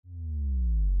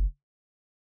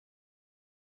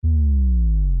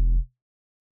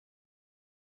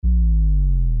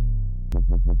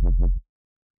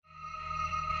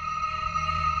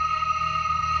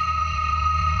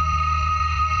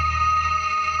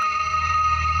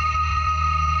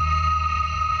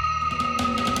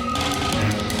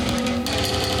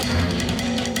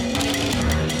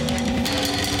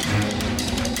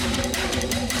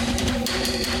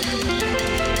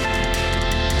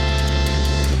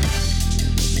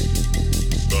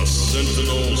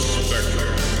Sentinel Spectre.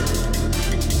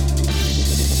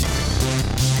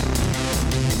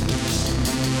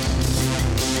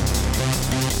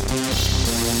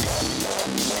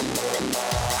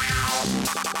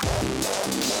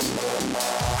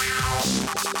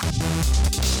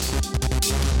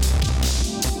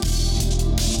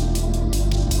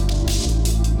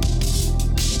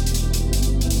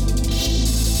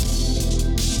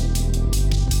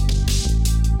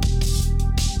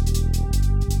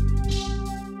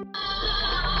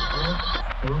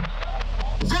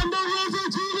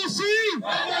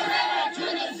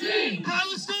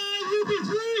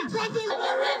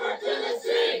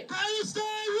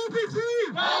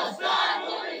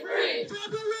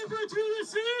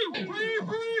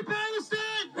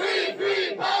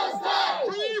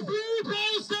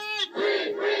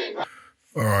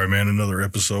 All right, man, another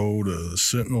episode of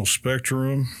Sentinel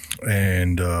Spectrum.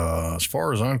 And as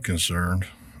far as I'm concerned,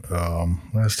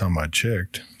 last time I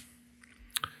checked,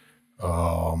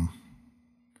 was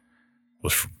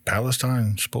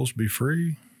Palestine supposed to be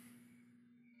free?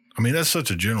 I mean, that's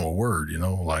such a general word, you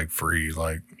know, like free,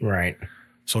 like. Right.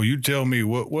 So you tell me,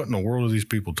 what in the world are these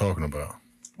people talking about?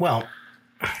 Well,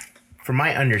 from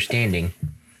my understanding,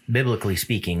 biblically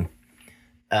speaking,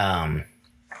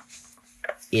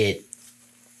 it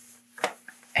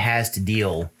has to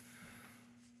deal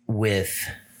with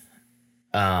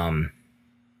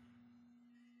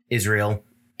Israel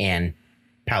and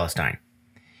Palestine.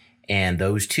 And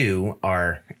those two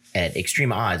are at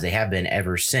extreme odds. They have been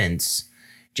ever since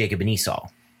Jacob and Esau.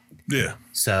 Yeah.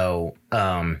 So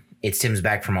it stems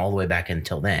back from all the way back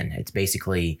until then. It's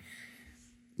basically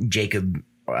Jacob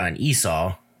and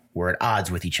Esau were at odds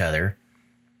with each other,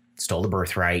 stole the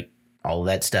birthright, all of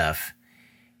that stuff.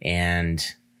 And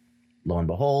lo and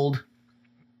behold,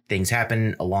 things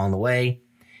happen along the way.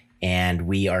 And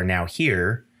we are now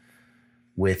here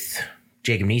with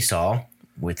Jacob and Esau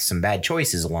with some bad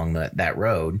choices along that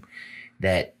road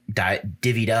that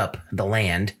divvied up the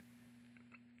land.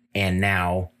 And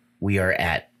now we are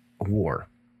at war.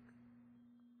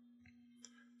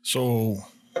 So,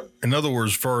 in other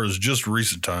words, as far as just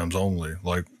recent times only,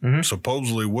 like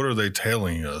supposedly, what are they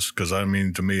telling us? Because I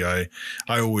mean, to me, I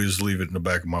always leave it in the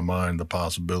back of my mind the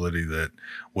possibility that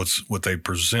what they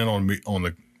present on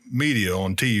the media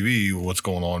on TV, what's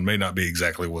going on, may not be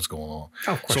exactly what's going on.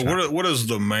 Oh, of course so not. what is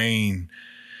the main,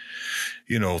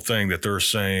 thing that they're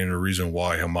saying, or reason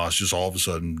why Hamas just all of a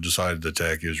sudden decided to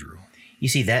attack Israel? You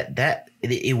see, that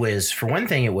it was, for one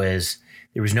thing, there was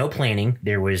no planning.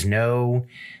 There was no,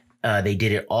 they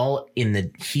did it all in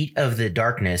the heat of the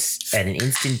darkness at an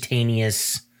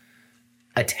instantaneous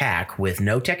attack with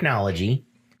no technology,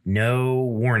 no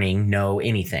warning, no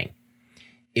anything.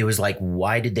 It was like,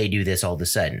 why did they do this all of a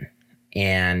sudden?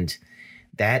 And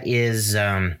that is,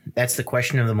 that's the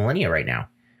question of the millennia right now,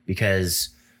 because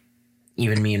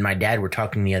even me and my dad were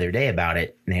talking the other day about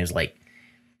it, and he was like,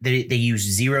 they use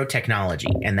zero technology.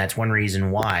 And that's one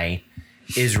reason why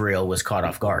Israel was caught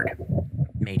off guard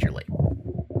majorly.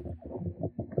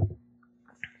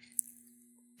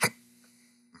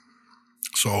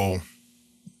 So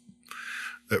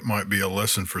that might be a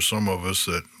lesson for some of us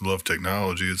that love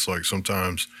technology. It's like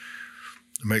sometimes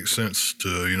it makes sense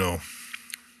to,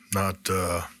 not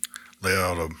lay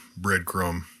out a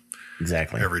breadcrumb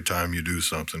Exactly every time you do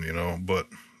something, but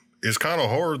it's kind of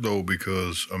hard though,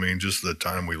 because I mean, just the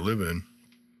time we live in.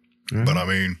 Mm-hmm. But I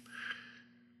mean,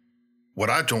 what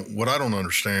I don't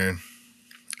understand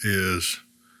is,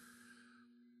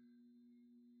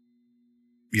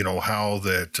 how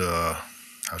that,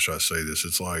 how should I say this?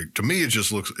 It's like, to me,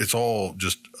 it's all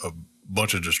just a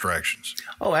bunch of distractions.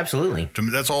 Oh, absolutely. To me,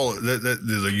 that's all, that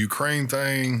the Ukraine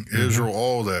thing, Israel,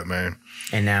 all that, man.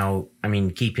 And now, I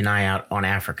mean, keep an eye out on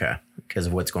Africa because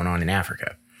of what's going on in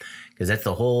Africa. Because that's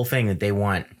the whole thing that they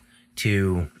want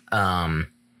to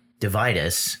divide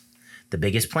us. The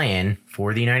biggest plan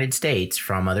for the United States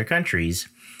from other countries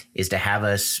is to have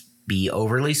us be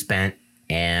overly spent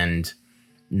and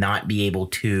not be able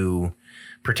to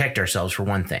protect ourselves, for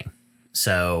one thing.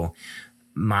 So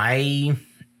my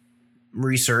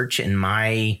research and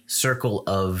my circle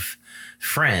of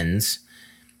friends,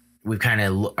 we kind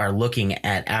of are looking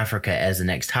at Africa as the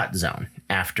next hot zone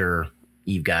after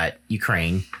you've got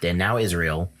Ukraine, then now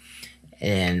Israel.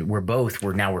 And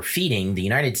we're feeding, the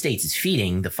United States is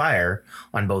feeding the fire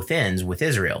on both ends with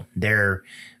Israel. They're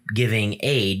giving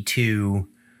aid to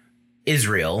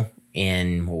Israel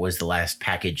in, what was the last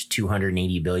package,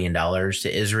 $280 billion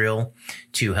to Israel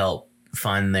to help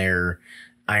fund their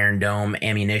Iron Dome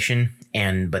ammunition.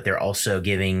 But they're also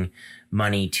giving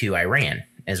money to Iran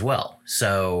as well.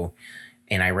 So,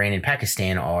 and Iran and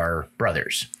Pakistan are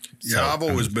brothers. Yeah, I've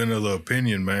always been of the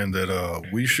opinion, man, that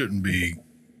we shouldn't be,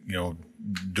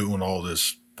 doing all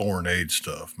this foreign aid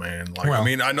stuff, man. Like, I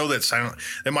mean, I know that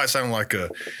might sound like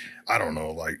I don't know,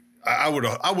 like I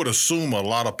would assume a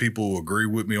lot of people agree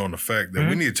with me on the fact that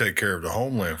we need to take care of the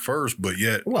homeland first, but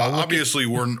yet obviously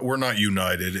we're not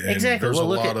united. And exactly. There's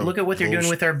look at what they're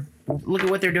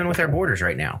doing with our borders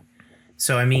right now.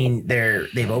 So I mean,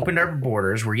 they've opened our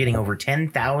borders. We're getting over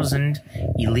 10,000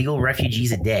 illegal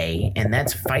refugees a day, and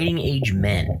that's fighting age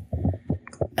men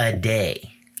a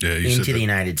day into the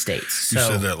United States. You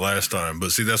said that last time,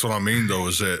 but see, that's what I mean though,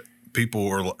 is that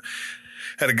people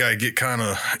had a guy get kind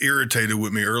of irritated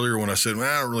with me earlier when I said, man,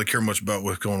 I don't really care much about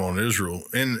what's going on in Israel.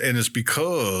 And it's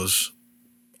because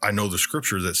I know the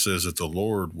scripture that says that the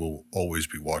Lord will always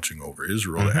be watching over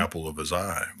Israel, the apple of his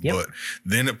eye. Yep. But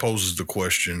then it poses the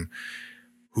question,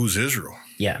 who's Israel?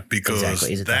 Yeah, because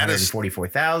exactly. Is it the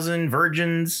 144,000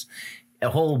 virgins? A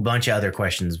whole bunch of other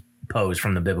questions posed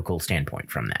from the biblical standpoint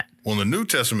from that. Well, the New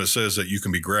Testament says that you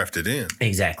can be grafted in.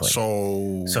 Exactly.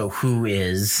 So who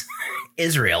is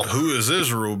Israel? Who is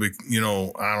Israel?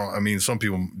 I mean, some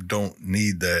people don't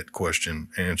need that question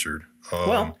answered.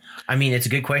 Well, I mean, it's a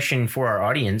good question for our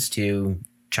audience to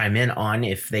chime in on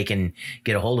if they can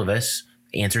get a hold of us,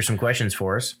 answer some questions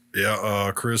for us.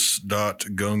 Yeah,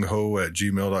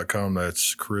 chris.gungho@gmail.com.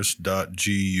 That's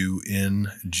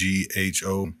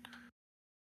chris.gungho.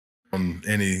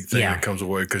 Anything that comes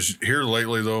away. Because here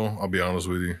lately, though, I'll be honest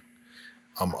with you,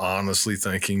 I'm honestly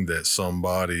thinking that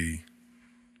somebody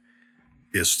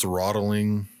is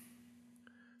throttling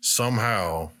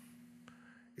somehow.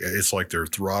 It's like they're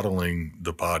throttling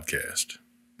the podcast.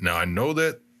 Now, I know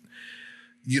that,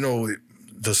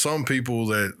 to some people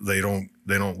that they don't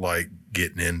like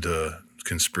getting into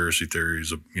conspiracy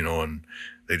theories, and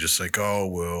they just think, oh,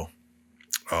 well,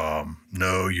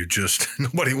 no,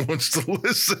 nobody wants to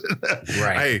listen.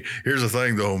 Right. Hey, here's the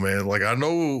thing though, man. Like, I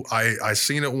know I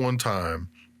seen at one time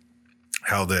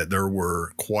how that there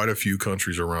were quite a few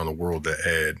countries around the world that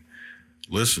had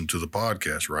listened to the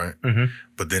podcast, right? Mm-hmm.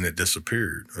 But then it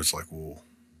disappeared. It's like, well,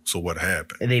 so what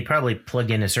happened? They probably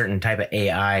plugged in a certain type of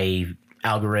AI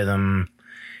algorithm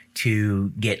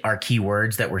to get our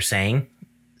keywords that we're saying.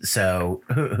 So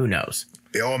who knows?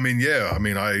 I mean,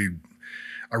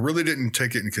 I really didn't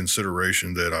take it in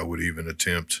consideration that I would even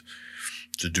attempt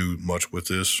to do much with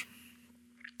this.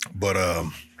 But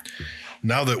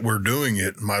now that we're doing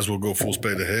it, might as well go full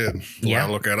speed ahead. I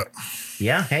look at it.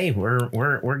 Yeah. Hey, we're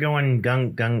going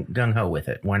gung ho with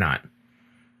it. Why not?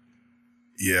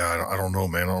 Yeah, I don't know,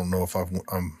 man. I don't know if I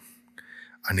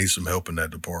need some help in that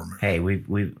department. Hey,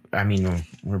 we're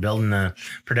building the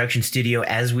production studio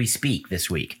as we speak this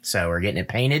week. So we're getting it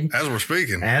painted. As we're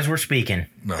speaking.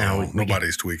 No,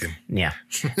 nobody's tweaking. Yeah.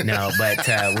 No, but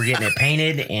we're getting it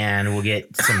painted, and we'll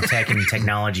get some tech and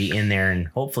technology in there, and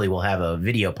hopefully we'll have a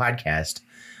video podcast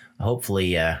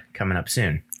coming up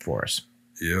soon for us.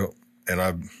 Yeah. And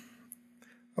I'd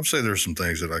say there's some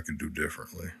things that I could do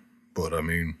differently. But I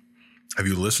mean, have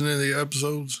you listened to the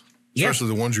episodes? Especially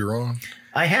the ones you're on?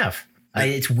 I have.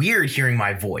 It's weird hearing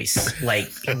my voice, like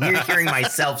weird hearing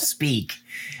myself speak.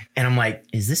 And I'm like,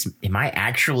 am I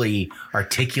actually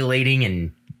articulating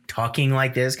and talking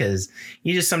like this? Because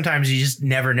sometimes you just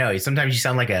never know. Sometimes you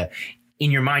sound like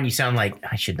in your mind, you sound like,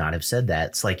 I should not have said that.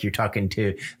 It's like you're talking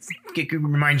to, it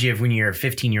reminds you of when you're a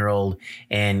 15-year-old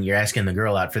and you're asking the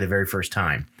girl out for the very first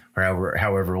time, or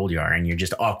however old you are, and you're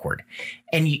just awkward.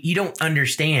 And you don't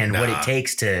understand what it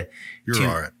takes to. You're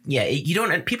all right.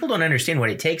 Yeah, people don't understand what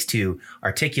it takes to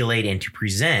articulate and to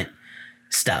present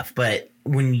stuff. But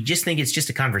when you just think it's just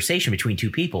a conversation between two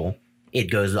people,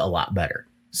 it goes a lot better.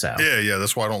 So yeah,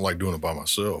 that's why I don't like doing it by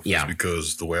myself. Yeah, it's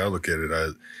because the way I look at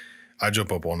it, I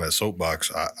jump up on that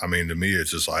soapbox. I mean, to me,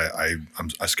 it's just I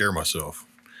scare myself.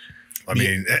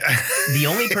 The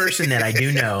only person that I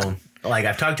do know, like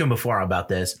I've talked to him before about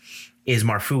this, is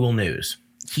Marfoogle News.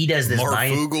 He does this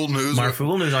Marfoogle News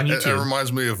on YouTube. That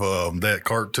reminds me of that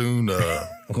cartoon.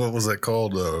 What was that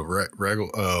called?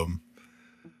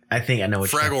 I think I know what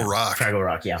Fraggle Rock. Fraggle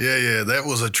Rock, yeah. Yeah. That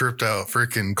was a tripped out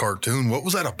freaking cartoon. What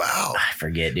was that about? I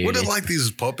forget, dude. What it like these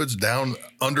puppets down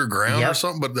underground or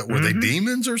something? But were they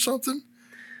demons or something?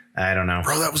 I don't know.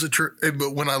 Bro, that was a trip.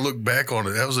 But when I look back on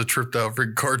it, that was a tripped out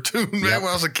freaking cartoon, man. When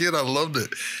I was a kid, I loved it.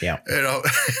 Yeah.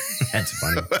 That's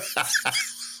funny.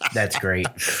 That's great.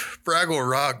 Fraggle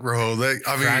Rock, bro.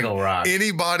 Fraggle Rock.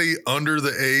 Anybody under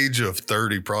the age of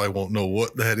 30 probably won't know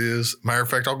what that is. Matter of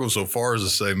fact, I'll go so far as to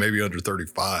say maybe under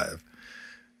 35.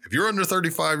 If you're under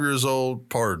 35 years old,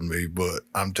 pardon me, but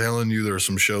I'm telling you, there are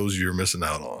some shows you're missing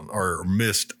out on or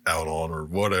missed out on or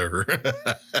whatever.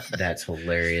 That's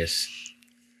hilarious.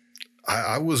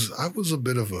 I was a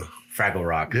bit of a Fraggle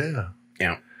Rock. yeah.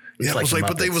 Yeah. Yeah, I was like,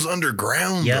 but they was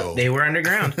underground Yep, though. they were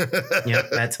underground.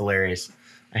 Yep, that's hilarious.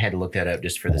 I had to look that up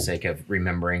just for the sake of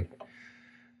remembering.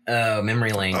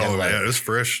 Memory lane. Oh yeah, it's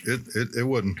fresh. It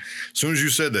wasn't. As soon as you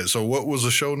said that. So what was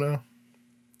the show now?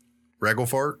 Raggle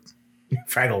Fart?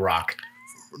 Fraggle Rock.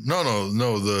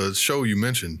 No. The show you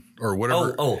mentioned or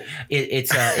whatever.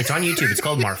 It's on YouTube. It's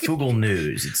called Marfugal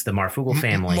News. It's the Marfugal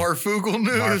family. Marfugal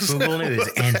News. Marfugal News.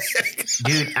 And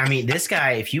dude, I mean, this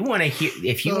guy. If you want to hear,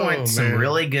 if you want some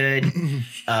really good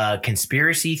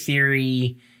conspiracy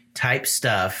theory type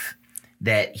stuff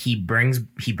that he brings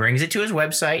it to his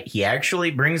website. He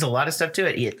actually brings a lot of stuff to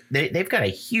it. They've got a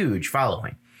huge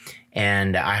following,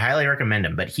 and I highly recommend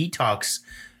him. But he talks.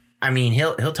 I mean,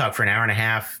 he'll talk for an hour and a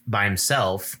half by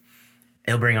himself.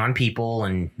 He'll bring on people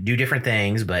and do different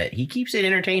things, but he keeps it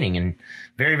entertaining and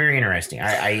very, very interesting.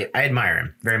 I admire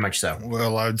him very much so.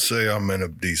 Well, I'd say I'm in a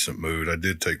decent mood. I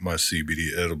did take my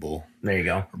CBD edible. There you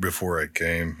go. Before I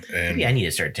came, and maybe I need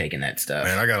to start taking that stuff.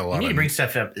 Man, I got a lot. You need to bring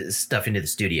stuff into the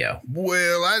studio.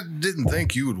 Well, I didn't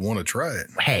think you would want to try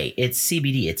it. Hey, it's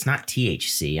CBD. It's not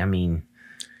THC. I mean,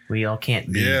 we all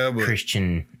can't be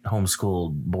Christian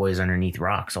homeschooled boys underneath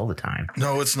rocks all the time.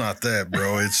 No, it's not that,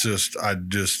 bro. It's just I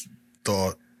just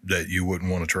thought that you wouldn't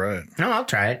want to try it. No, I'll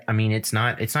try it. I mean, it's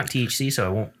not THC, so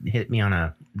it won't hit me on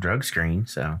a drug screen.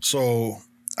 So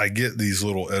I get these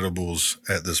little edibles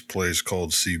at this place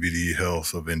called CBD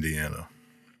Health of Indiana.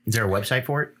 Is there a website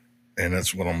for it? And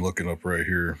that's what I'm looking up right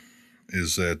here.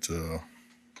 Is that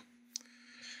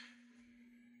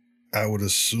I would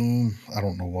assume, I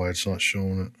don't know why it's not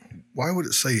showing it. Why would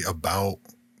it say about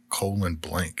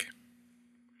 :blank?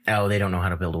 Oh, they don't know how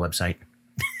to build a website.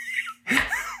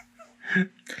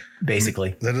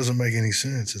 Basically, that doesn't make any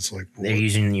sense. It's like they're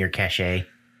using your cache to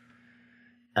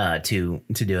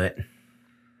do it.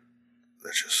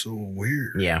 That's just so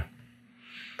weird. Yeah.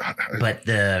 But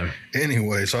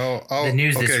anyways, I'll the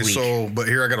news this week. So, but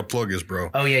here I got to plug this, bro.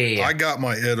 Oh yeah. I got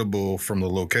my edible from the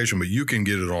location, but you can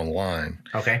get it online.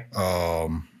 Okay. I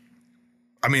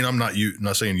mean, I'm not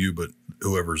saying you, but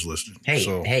whoever's listening.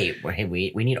 Hey,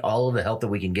 we need all of the help that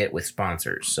we can get with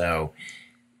sponsors. So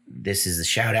this is a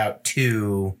shout out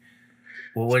to,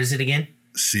 well, what is it again?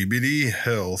 CBD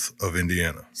Health of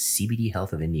Indiana. CBD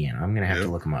Health of Indiana. I'm gonna have to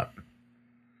look them up.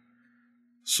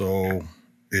 So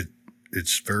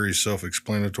it's very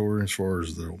self-explanatory as far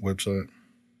as the website.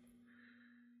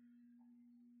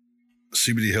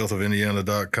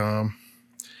 CBDHealthOfIndiana.com.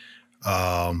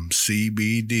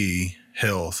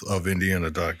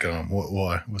 CBDHealthOfIndiana.com.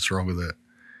 Why? What's wrong with that?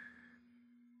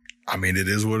 I mean, it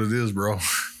is what it is, bro.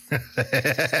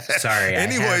 Sorry.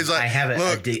 Anyways, I have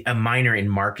a minor in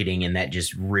marketing, and that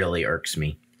just really irks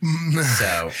me.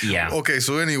 So, yeah. Okay,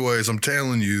 so anyways, I'm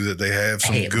telling you that they have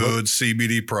some good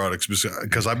CBD products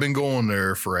because I've been going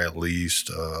there for at least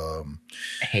their 4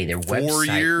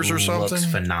 website years or something. Looks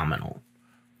phenomenal.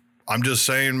 I'm just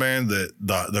saying, man, that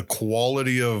the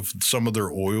quality of some of their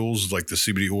oils, like the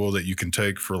CBD oil that you can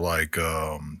take for like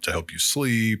to help you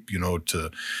sleep,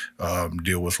 to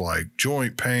deal with like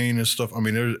joint pain and stuff. I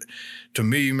mean, to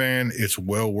me, man, it's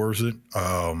well worth it.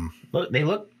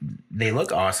 They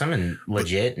look awesome and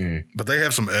legit, but they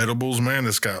have some edibles, man.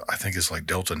 That's got, I think it's like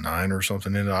Delta 9 or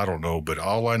something in it. I don't know, but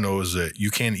all I know is that you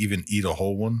can't even eat a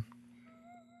whole one.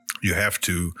 You have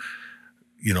to,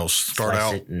 start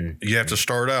out. You have to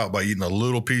start out by eating a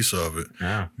little piece of it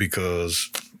because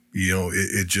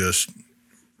it just,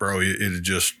 bro, it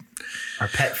just. Our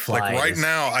pet fly. Like right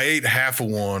now, I ate half of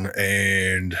one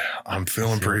and I'm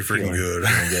feeling pretty freaking good.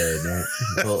 Good,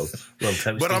 little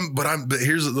toasty. But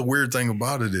here's the weird thing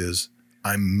about it is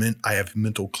I have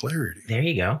mental clarity. There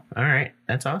you go. All right,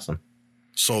 that's awesome.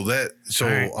 It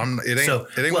ain't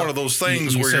one of those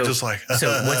things where you're just like. So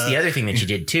what's the other thing that you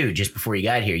did too? Just before you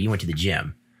got here, you went to the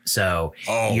gym. So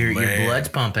your blood's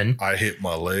pumping. I hit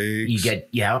my legs.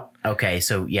 Okay.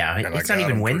 So it's not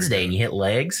even Wednesday and you hit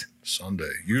legs. Sunday.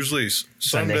 Usually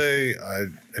Sunday.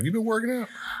 Have you been working out?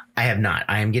 I have not.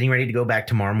 I am getting ready to go back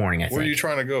tomorrow morning. I think. Where are you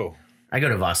trying to go? I go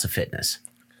to Vasa Fitness.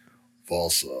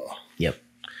 Vasa. Yep.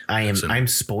 I'm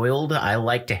spoiled. I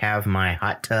like to have my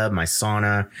hot tub, my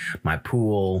sauna, my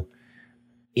pool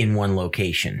in one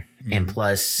location. Mm-hmm. And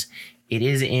plus it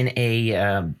is in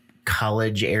a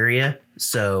college area.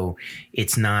 So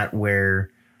it's not where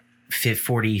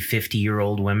 40,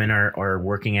 50-year-old women are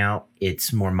working out.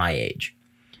 It's more my age.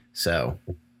 So,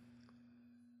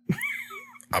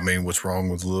 I mean, what's wrong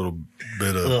with a little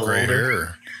bit of gray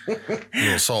hair? A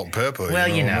little salt and pepper. Well,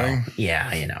 I mean? Yeah.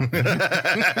 If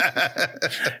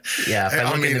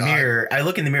I look in the mirror, I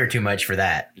look in the mirror too much for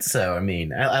that. So, I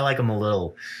mean, I like them a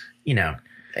little,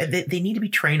 they need to be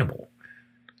trainable.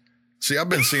 See, I've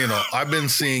been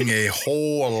seeing a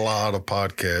whole lot of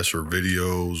podcasts or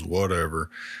videos, whatever,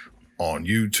 on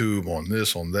YouTube, on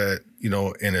this, on that,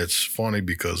 and it's funny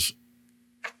because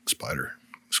spider,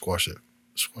 squash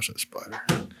that spider.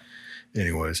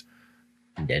 Anyways,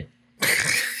 I'm dead.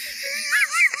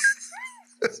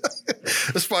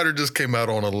 The spider just came out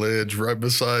on a ledge right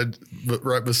beside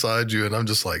you, and I'm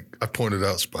just like, I pointed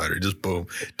out spider, just boom,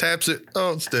 taps it.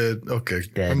 Oh, it's dead. Okay,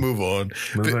 dead. I move on.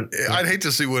 I'd hate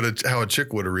to see how a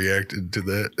chick would have reacted to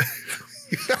that.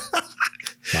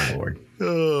 My lord.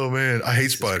 Oh man, I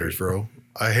hate spiders, bro.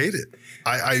 I hate it.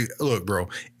 I look, bro.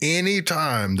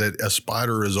 Anytime that a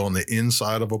spider is on the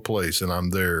inside of a place and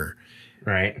I'm there,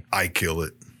 right, I kill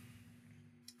it.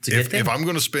 It's a good thing. If I'm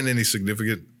going to spend any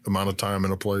significant amount of time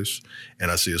in a place and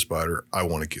I see a spider, I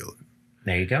want to kill it.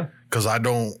 There you go. Because I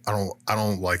don't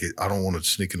like it. I don't want it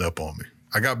sneaking up on me.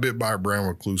 I got bit by a brown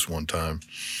recluse one time,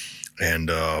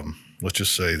 and let's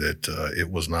just say that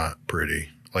it was not pretty.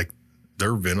 Like,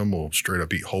 their venom will straight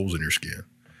up eat holes in your skin.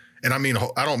 And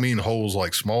I don't mean holes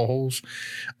like small holes.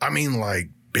 I mean like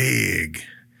big,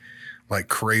 like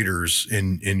craters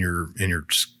in your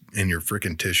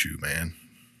freaking tissue, man.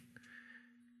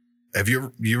 Have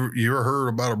you ever heard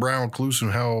about a brown recluse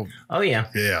and how? Oh yeah,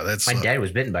 that's my dad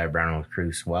was bitten by a brown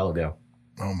recluse a while ago.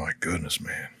 Oh my goodness,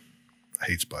 man! I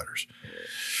hate spiders.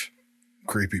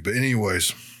 Creepy, but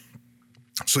anyways,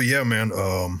 so yeah, man.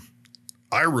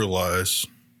 I realize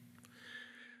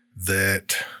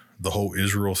that the whole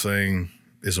Israel thing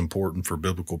is important for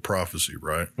biblical prophecy,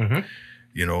 right? Mm-hmm.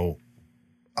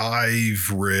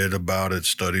 I've read about it,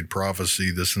 studied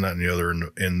prophecy, this and that and the other.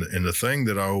 And the thing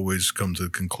that I always come to the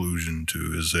conclusion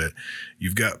to is that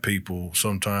you've got people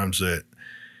sometimes that,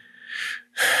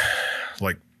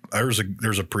 like, there's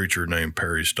a preacher named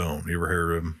Perry Stone. You ever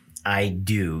heard of him? I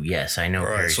do. Yes, I know.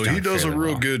 All right. So he does a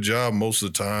real good job most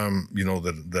of the time,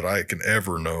 that I can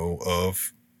ever know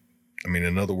of. I mean,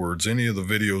 in other words, any of the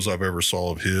videos I've ever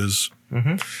saw of his,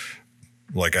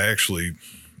 like I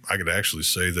could actually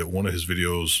say that one of his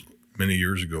videos many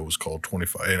years ago was called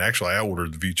 25. And actually, I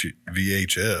ordered the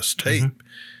VHS tape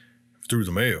through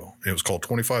the mail. It was called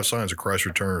 25 Signs of Christ's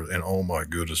Return. And oh my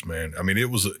goodness, man. I mean, it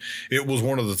was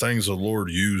one of the things the Lord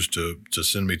used to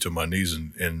send me to my knees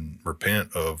and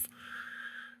repent of,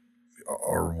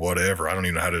 or whatever. I don't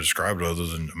even know how to describe it other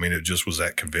than, I mean, it just was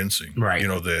that convincing, right?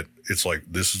 That it's like,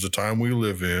 this is the time we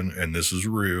live in and this is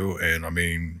real. And I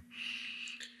mean,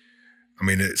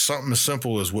 it's something as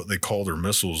simple as what they call their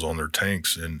missiles on their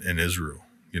tanks in Israel.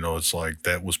 It's like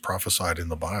that was prophesied in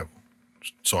the Bible.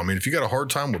 So, I mean, if you got a hard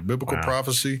time with biblical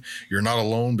prophecy, you're not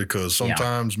alone, because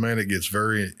sometimes, man, it gets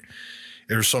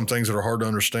there's some things that are hard to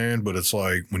understand, but it's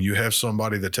like when you have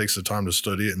somebody that takes the time to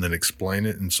study it and then explain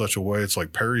it in such a way, it's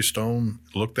like Perry Stone,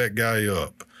 look that guy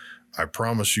up. I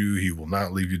promise you, he will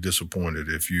not leave you disappointed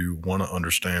if you want to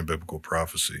understand biblical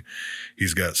prophecy.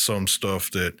 He's got some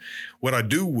stuff that, what I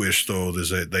do wish though,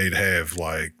 is that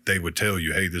they would tell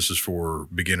you, hey, this is for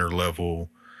beginner level,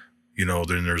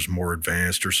 then there's more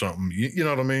advanced or something. You know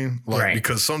what I mean? Like, right.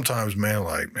 Because sometimes, man,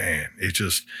 it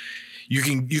just, you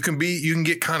can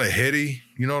get kind of heady,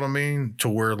 you know what I mean? To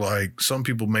where like some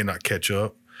people may not catch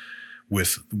up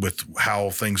with how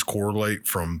things correlate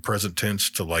from present tense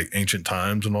to like ancient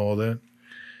times and all of that.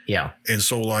 Yeah. And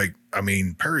so like, I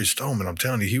mean, Perry Stoneman, I'm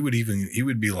telling you, he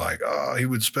would be like, he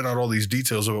would spit out all these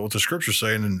details about what the scripture's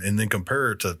saying and then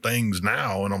compare it to things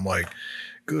now. And I'm like,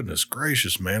 goodness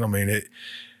gracious, man. I mean,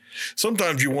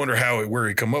 sometimes you wonder where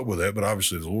he come up with that, but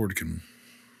obviously the Lord can,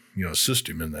 assist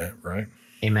him in that. Right.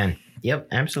 Amen. Yep.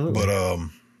 Absolutely. But,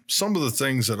 some of the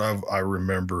things that I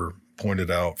remember pointed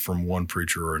out from one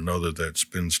preacher or another that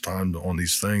spends time on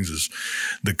these things is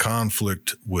the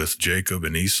conflict with Jacob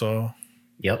and Esau.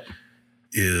 Yep.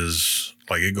 Is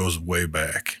like, it goes way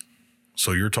back.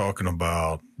 So you're talking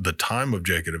about the time of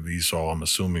Jacob and Esau, I'm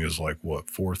assuming is like what,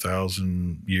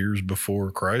 4,000 years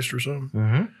before Christ or something?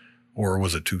 Mm-hmm. Or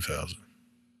was it 2,000?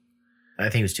 I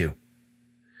think it was 2.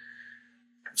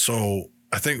 So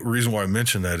I think the reason why I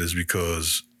mention that is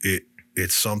because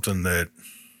it's something that,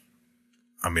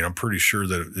 I mean, I'm pretty sure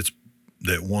that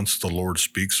once the Lord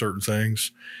speaks certain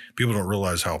things, people don't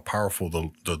realize how powerful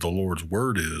the Lord's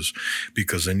word is,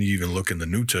 because then you even look in the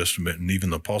New Testament and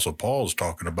even the Apostle Paul is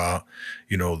talking about,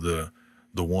 the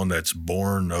one that's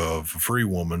born of a free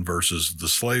woman versus the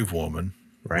slave woman,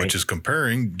 right, which is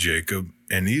comparing Jacob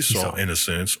and Esau in a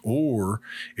sense, or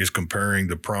is comparing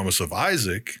the promise of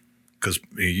Isaac. Because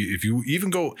if you even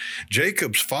go,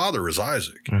 Jacob's father is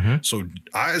Isaac. Mm-hmm. So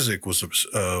Isaac was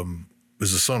the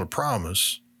son of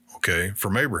promise,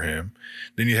 from Abraham.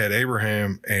 Then you had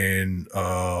Abraham and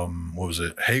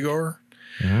Hagar.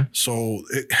 So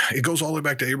it goes all the way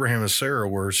back to Abraham and Sarah,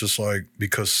 where it's just like,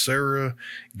 because Sarah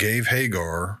gave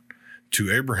Hagar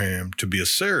to Abraham to be a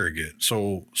surrogate.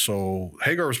 So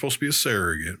Hagar was supposed to be a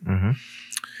surrogate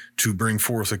to bring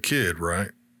forth a kid,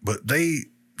 right? But they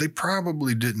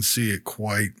probably didn't see it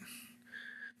quite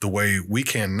the way we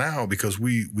can now, because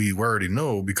we already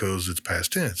know, because it's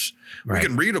past tense. Right. We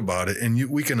can read about it and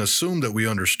we can assume that we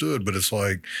understood, but it's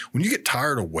like when you get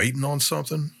tired of waiting on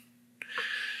something,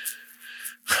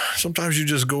 sometimes you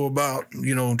just go about,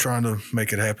 trying to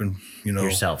make it happen,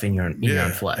 yourself in your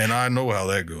own flesh. And I know how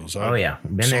that goes.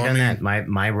 Been there, done that.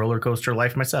 My roller coaster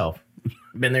life myself.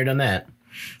 Been there, done that.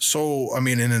 So, and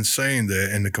in saying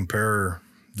that, and to compare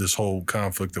this whole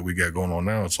conflict that we got going on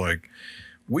now, it's like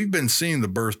we've been seeing the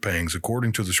birth pangs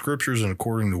according to the scriptures and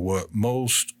according to what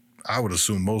I would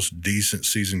assume most decent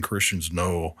seasoned Christians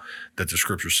know that the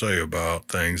scriptures say about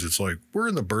things. It's like we're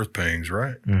in the birth pangs,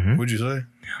 right? Would you say?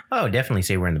 Oh, definitely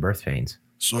say we're in the birth pains.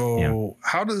 So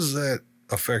how does that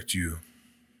affect you?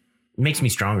 It makes me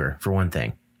stronger, for one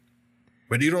thing.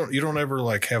 But you don't ever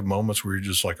like have moments where you're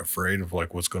just like afraid of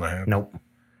like what's going to happen? Nope.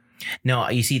 No,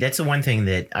 you see, that's the one thing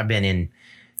that I've been in,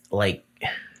 like,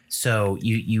 so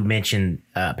you mentioned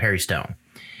Perry Stone.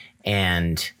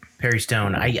 And Perry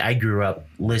Stone, I grew up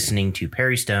listening to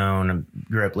Perry Stone,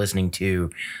 grew up listening to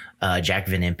Jack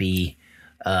Van Impe,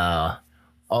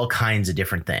 all kinds of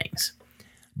different things.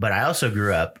 But I also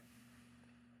grew up,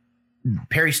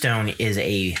 Perry Stone is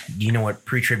do you know what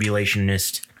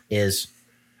pre-tribulationist is?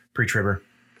 Pre-tribber?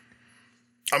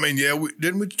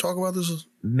 Didn't we talk about this?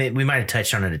 We might have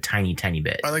touched on it a tiny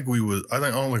bit. I don't think we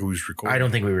was recording. I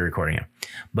don't think we were recording it.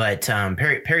 But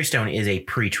Perry Stone is a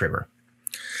pre-tribber.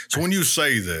 So when you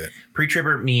say that,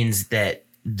 pre-tribber means that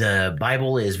the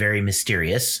Bible is very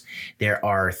mysterious. There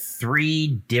are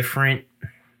 3 different,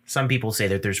 some people say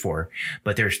that there's 4,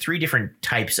 but there's 3 different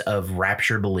types of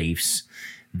rapture beliefs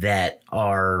that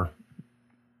are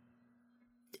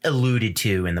alluded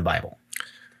to in the Bible.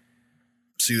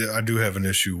 See, I do have an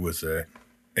issue with that.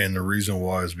 And the reason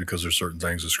why is because there's certain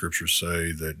things the scriptures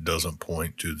say that doesn't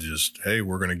point to just, hey,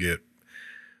 we're going to get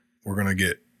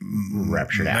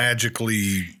raptured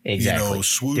magically,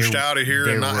 swooshed out of here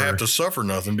and not have to suffer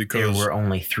nothing, because there were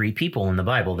only 3 people in the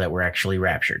Bible that were actually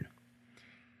raptured.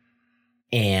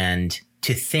 And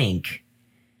to think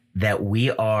that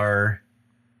we are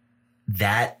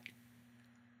that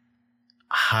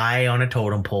high on a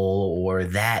totem pole or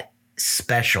that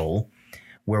special,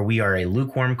 where we are a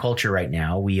lukewarm culture right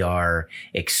now, we are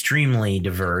extremely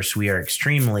diverse, we are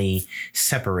extremely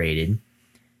separated.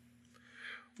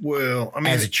 Well,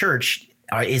 as a church,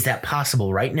 is that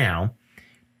possible right now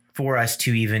for us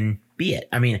to even be it?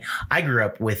 I grew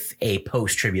up with a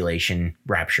post-tribulation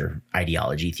rapture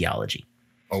theology.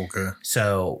 Okay.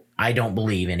 So I don't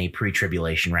believe in a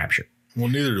pre-tribulation rapture. Well,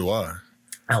 neither do I.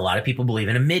 A lot of people believe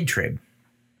in a mid-trib,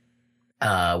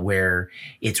 where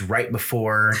it's right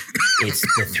before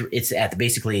it's at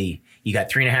basically you got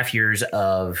 3.5 years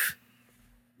of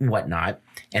whatnot,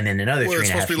 and then another 3.5 years. It's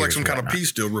supposed to be like some kind of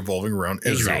peace deal revolving around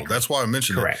Israel. Exactly. That's why I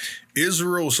mentioned Correct. it.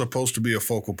 Israel is supposed to be a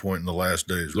focal point in the last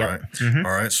days, right? All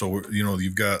right. So,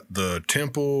 you've got the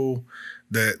temple,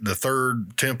 that the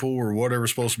third temple or whatever is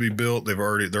supposed to be built. They're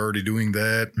already doing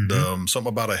that. Something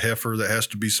about a heifer that has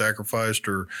to be sacrificed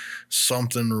or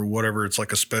something or whatever. It's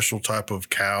like a special type of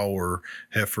cow or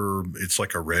heifer. It's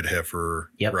like a red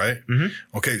heifer, right?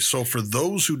 Okay, so for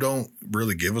those who don't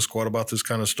really give a squat about this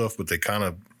kind of stuff, but they kind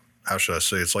of, how should I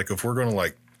say? It's like if we're going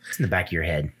to it's in the back of your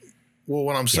head. Well,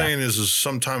 what I'm saying is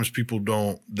sometimes people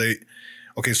don't,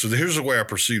 okay, so here's the way I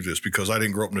perceive this, because I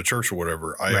didn't grow up in the church or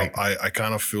whatever. I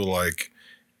kind of feel like,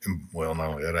 well, not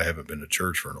only that, I haven't been to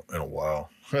church in a while.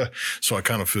 So I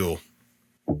kind of feel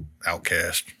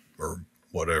outcast or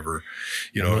whatever.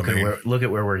 Look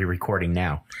at where we're recording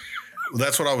now.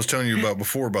 That's what I was telling you about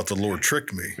before, about the Lord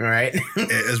tricked me. All right.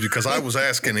 Is because I was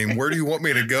asking him, where do you want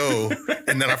me to go?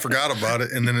 And then I forgot about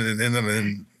it. And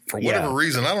then for whatever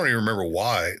reason, I don't even remember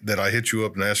why, that I hit you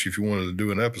up and asked you if you wanted to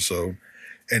do an episode.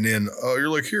 And then you're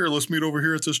like, here, let's meet over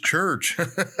here at this church.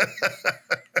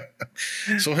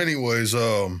 So anyways,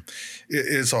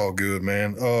 it's all good,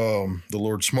 man. The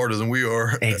Lord's smarter than we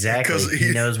are. Exactly.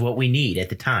 He knows what we need at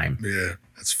the time. Yeah,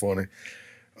 that's funny.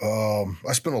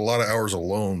 I spent a lot of hours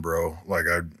alone, bro. Like,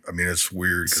 it's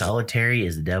weird. Solitary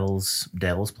is the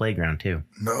devil's playground too.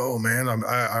 No, man.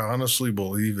 I honestly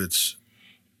believe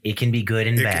it can be good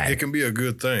and bad. It can be a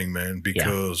good thing, man,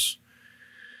 because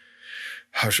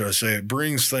how should I say, it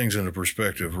brings things into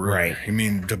perspective, really.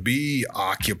 Right. To be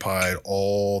occupied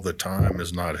all the time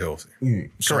is not healthy.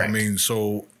 Correct.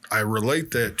 So I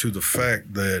relate that to the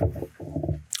fact that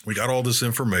we got all this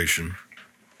information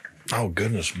Oh,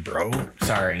 goodness, bro.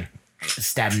 Sorry.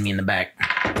 Stabbing me in the back.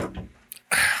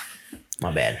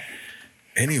 My bad.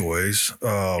 Anyways,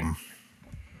 I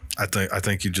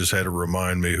think you just had to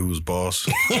remind me who was boss.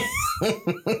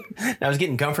 I was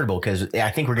getting comfortable because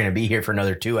I think we're going to be here for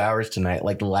another 2 hours tonight,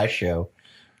 like the last show.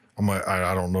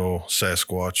 I don't know,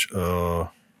 Sasquatch.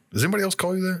 Does anybody else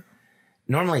call you that?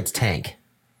 Normally it's Tank.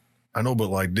 I know, but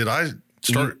like, did I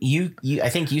start? You I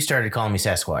think you started calling me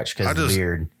Sasquatch because of the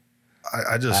beard.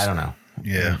 I don't know.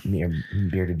 Yeah.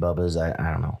 Bearded Bubbas.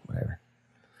 I don't know. Whatever.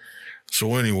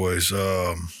 So anyways,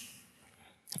 a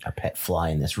pet fly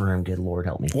in this room. Good Lord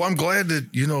help me. Well, I'm glad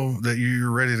that that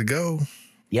you're ready to go.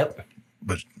 Yep.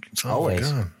 But it's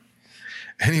always.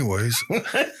 Anyways.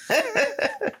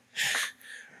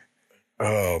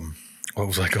 What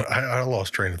was I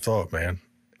lost train of thought, man.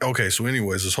 Okay, so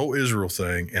anyways, this whole Israel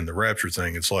thing and the rapture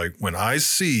thing, it's like when I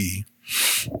see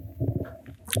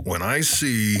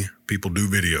people do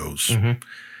videos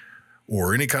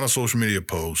or any kind of social media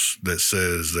posts that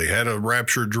says they had a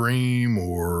rapture dream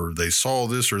or they saw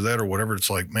this or that or whatever, it's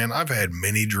like, man, I've had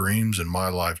many dreams in my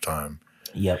lifetime.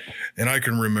 Yep. And I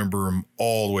can remember them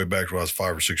all the way back to when I was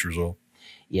 5 or 6 years old.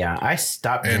 Yeah, I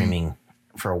stopped dreaming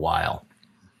for a while.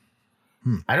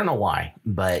 I don't know why,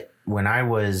 but when I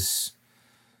was,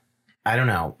 I don't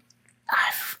know.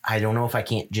 I don't know if I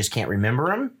can't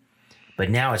remember them, but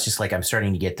now it's just like I'm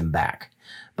starting to get them back.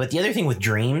 But the other thing with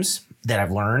dreams that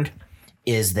I've learned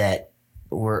is that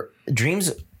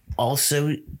dreams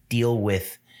also deal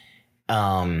with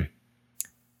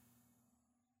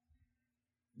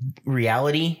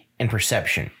reality and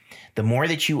perception. The more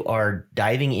that you are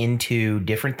diving into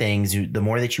different things, the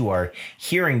more that you are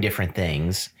hearing different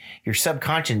things, your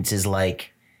subconscious is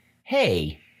like,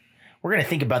 hey, we're going to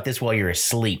think about this while you're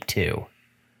asleep too.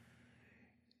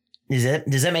 Does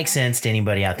that make sense to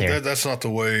anybody out there? That's not the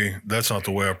way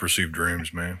I perceive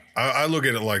dreams, man. I look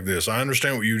at it like this. I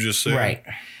understand what you just said. Right.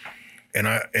 And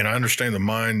I understand the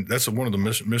mind. That's one of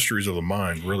the mysteries of the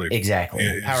mind, really.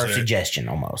 Exactly. Power of suggestion,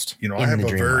 almost. I have a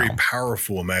very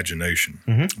powerful imagination.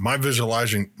 Mm-hmm.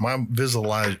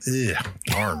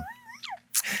 Darn.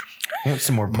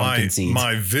 Some more pumpkin seeds.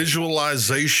 My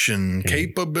visualization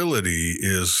capability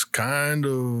is kind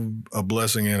of a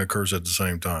blessing and a curse at the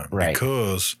same time. Right.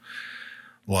 Because,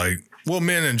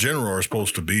 men in general are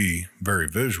supposed to be very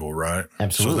visual, right?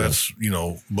 Absolutely. So that's,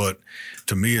 but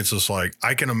to me, it's just like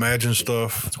I can imagine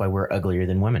stuff. That's why we're uglier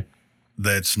than women.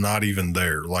 That's not even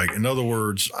there. Like, in other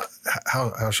words,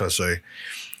 how should I say?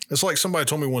 It's like somebody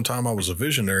told me one time I was a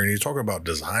visionary and he's talking about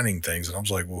designing things. And I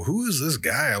was like, well, who is this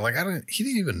guy? Like, he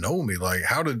didn't even know me. Like,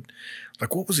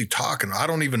 what was he talking? I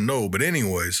don't even know. But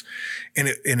anyways, and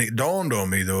it dawned on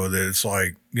me though, that it's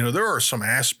like, there are some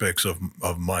aspects of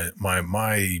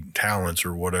my talents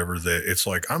or whatever that it's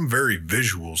like, I'm very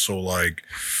visual. So like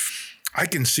I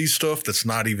can see stuff that's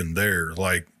not even there.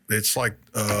 Like, it's like,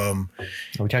 are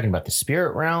we talking about the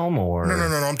spirit realm or? No.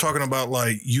 I'm talking about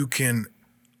like, you can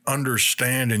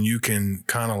understand and you can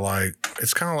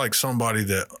it's kind of like somebody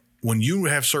that when you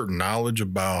have certain knowledge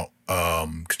about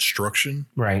construction,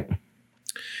 right,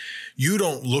 you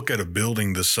don't look at a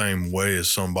building the same way as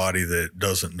somebody that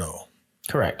doesn't know.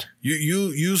 Correct.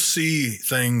 You see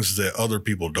things that other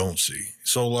people don't see.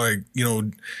 So like,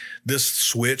 this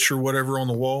switch or whatever on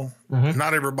the wall,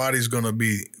 not everybody's going to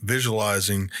be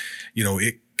visualizing,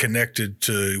 it connected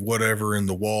to whatever in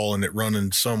the wall and it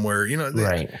running somewhere,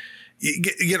 right. You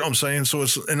get what I'm saying? So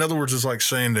it's, in other words, it's like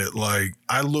saying that like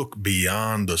I look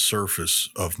beyond the surface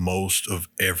of most of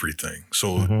everything.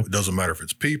 So it doesn't matter if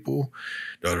it's people,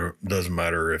 doesn't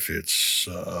matter if it's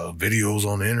videos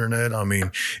on the internet. I mean,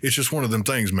 it's just one of them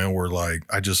things, man, where like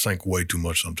I just think way too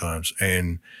much sometimes.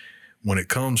 And when it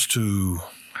comes to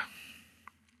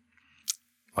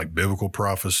like biblical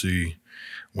prophecy,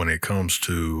 when it comes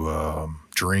to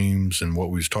dreams and what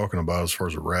we was talking about as far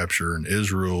as the rapture and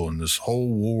Israel and this whole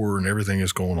war and everything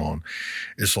that's going on,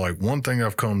 it's like one thing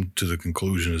I've come to the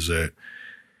conclusion is that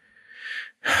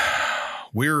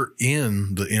we're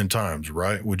in the end times,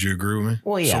 right? Would you agree with me?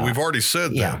 Well, yeah. So we've already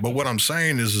said that. But what I'm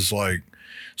saying is like,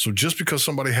 so just because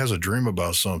somebody has a dream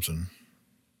about something,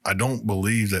 I don't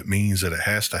believe that means that it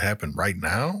has to happen right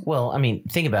now. Well, I mean,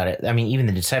 think about it. I mean, even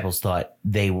the disciples thought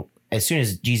as soon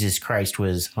as Jesus Christ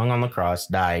was hung on the cross,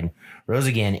 died, rose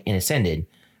again, and ascended,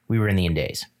 we were in the end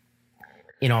days,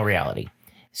 in all reality.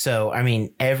 So, I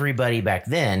mean, everybody back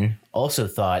then also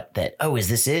thought that, oh, is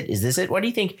this it? Is this it? What do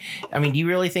you think? I mean, do you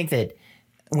really think that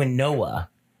when Noah,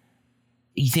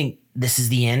 you think this is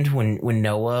the end when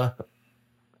Noah,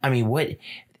 I mean,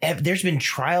 there's been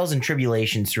trials and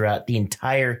tribulations throughout the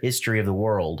entire history of the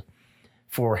world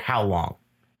for how long?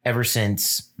 Ever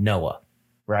since Noah,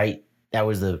 right? That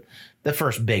was the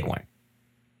first big one.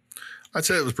 I'd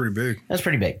say it was pretty big. That's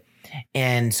pretty big.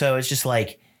 And so it's just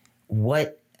like,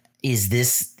 what is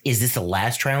this? Is this the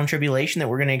last trial and tribulation that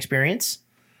we're going to experience?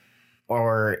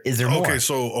 Or is there more?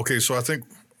 Okay, so I think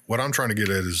what I'm trying to get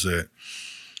at is that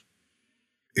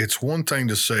it's one thing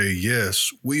to say,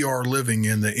 yes, we are living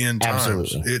in the end times.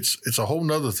 Absolutely. It's a whole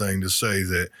nother thing to say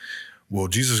that, well,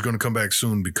 Jesus is going to come back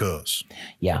soon because.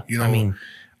 Yeah. You know, I mean,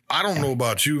 I don't know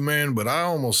about you, man, but I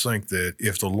almost think that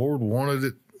if the Lord wanted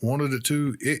it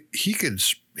to, he could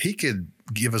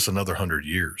give us another 100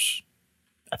 years.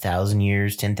 1,000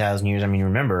 years, 10,000 years. I mean,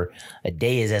 remember, a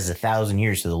day is as 1,000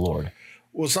 years to the Lord.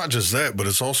 Well, it's not just that, but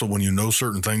it's also when you know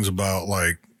certain things about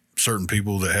like certain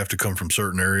people that have to come from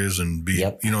certain areas and be,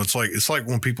 you know, it's like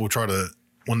when people try to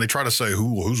say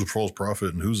who's a false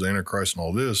prophet and who's the Antichrist and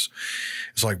all this,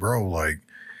 it's like, bro, like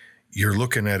you're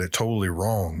looking at it totally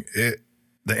wrong. The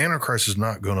Antichrist is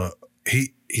not gonna,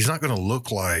 he's not gonna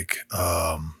look like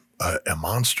a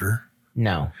monster.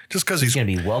 No, just because he's going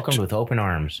to be welcomed with open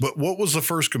arms. But what was the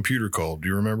first computer called? Do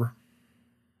you remember?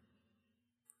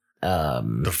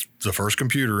 The first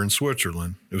computer in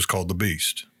Switzerland, it was called the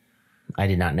Beast. I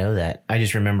did not know that. I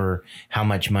just remember how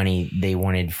much money they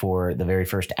wanted for the very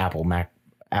first Apple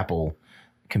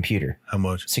computer. How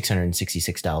much?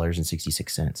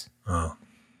 $666.66. Oh,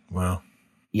 well.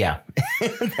 Yeah,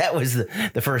 that was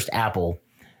the first Apple.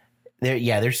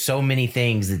 There's so many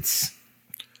things that's.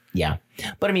 Yeah.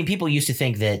 But I mean, people used to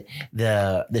think that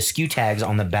the SKU tags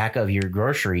on the back of your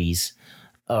groceries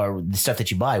or the stuff that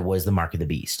you buy was the mark of the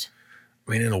beast.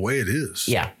 I mean, in a way it is.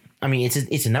 Yeah. I mean,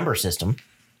 it's a number system.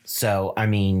 So, I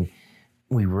mean,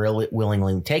 we really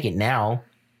willingly take it now.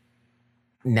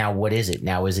 Now, what is it?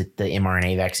 Now, is it the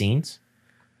mRNA vaccines?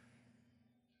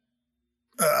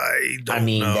 I don't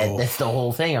know. That's the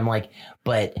whole thing. I'm like,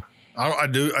 but...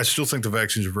 I still think the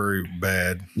vaccines are very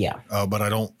bad. Yeah. But I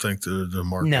don't think the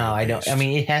market. No, I don't. I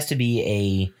mean, it has to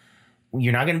be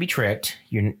you're not going to be tricked.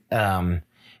 You're going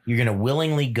to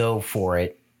willingly go for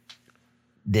it.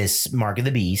 This mark of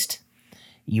the beast.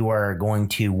 You are going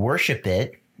to worship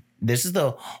it. This is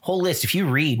the whole list. If you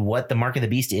read what the mark of the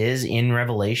beast is in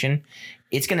Revelation,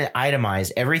 it's going to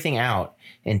itemize everything out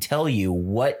and tell you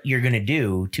what you're going to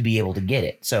do to be able to get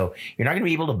it. So you're not going to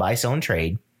be able to buy, sell, and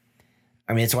trade.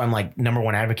 I mean, that's why I'm like number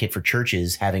one advocate for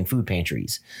churches having food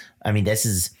pantries. I mean,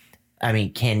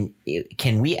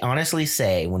 can we honestly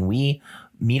say when we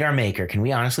meet our maker, can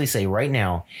we honestly say right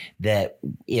now that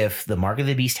if the mark of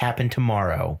the beast happened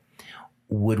tomorrow,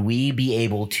 would we be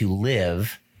able to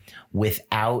live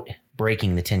without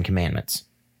breaking the 10 Commandments?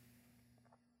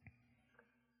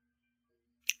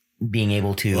 Being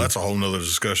able to. Well, that's a whole nother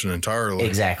discussion entirely.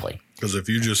 Exactly. Because if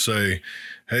you just say,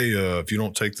 hey, if you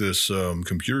don't take this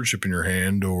computer chip in your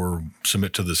hand or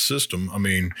submit to this system, I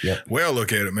mean, the way I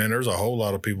look at it, man, there's a whole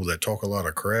lot of people that talk a lot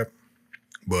of crap,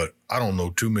 but I don't know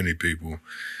too many people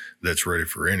that's ready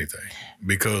for anything.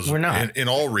 Because we're not. In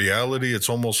all reality, it's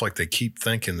almost like they keep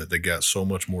thinking that they got so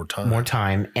much more time. More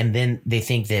time, and then they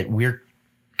think that we're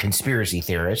conspiracy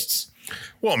theorists.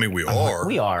 Well, I mean, we are.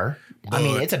 We are. I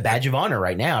mean, it's a badge of honor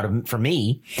right now for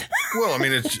me. Well, I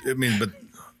mean,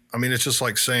 it's just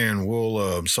like saying,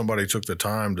 well, somebody took the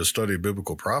time to study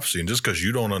biblical prophecy, and just because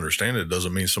you don't understand it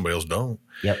doesn't mean somebody else don't.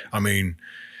 Yep. I mean,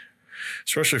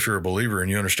 especially if you're a believer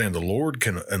and you understand the Lord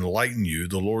can enlighten you,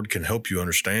 the Lord can help you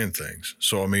understand things.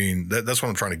 So, I mean, that's what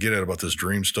I'm trying to get at about this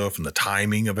dream stuff and the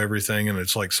timing of everything. And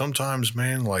it's like sometimes,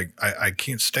 man, like I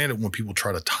can't stand it when people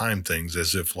try to time things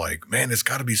as if like, man, it's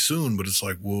got to be soon. But it's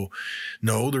like, well,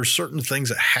 no, there's certain things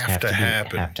that have to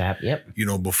happen. Yep. You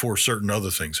know, before certain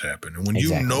other things happen. And when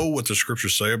you know what the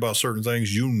scriptures say about certain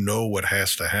things, you know what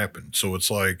has to happen. So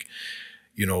it's like,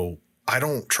 you know, I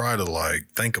don't try to like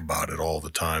think about it all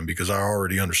the time because I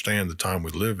already understand the time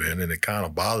we live in, and it kind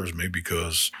of bothers me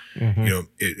because you know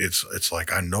it's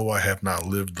like I know I have not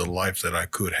lived the life that I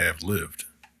could have lived.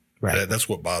 Right. That's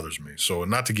what bothers me. So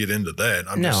not to get into that,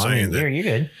 I'm just saying that you're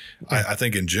good. I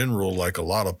think in general, like a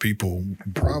lot of people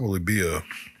probably be a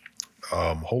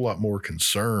whole lot more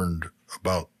concerned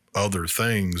about other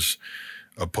things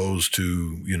opposed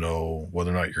to, you know,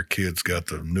 whether or not your kids got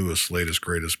the newest, latest,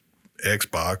 greatest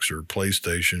Xbox or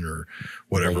PlayStation or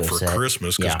whatever for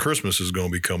Christmas, because Christmas is going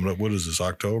to be coming up. What is this,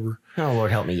 October? Oh,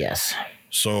 Lord help me, yes.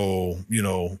 So, you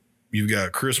know, you've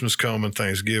got Christmas coming,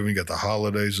 Thanksgiving, you got the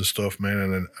holidays and stuff, man.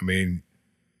 And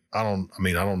I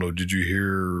don't know. Did you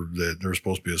hear that there's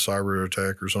supposed to be a cyber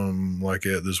attack or something like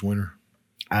that this winter?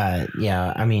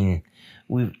 Yeah. I mean,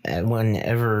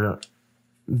 whenever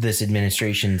this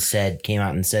administration came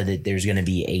out and said that there's going to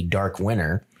be a dark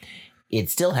winter, it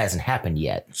still hasn't happened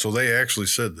yet. So they actually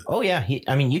said that. Oh yeah,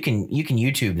 you can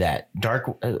YouTube that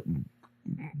dark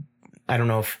I don't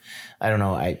know. I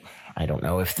don't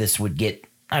know if this would get.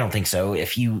 I don't think so.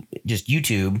 If you just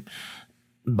YouTube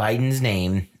Biden's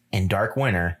name and Dark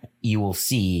Winter, you will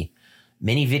see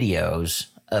many videos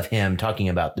of him talking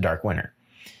about the Dark Winter.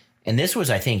 And this was,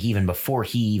 I think, even before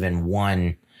he even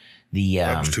won the.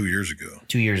 That was 2 years ago.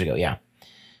 2 years ago, yeah.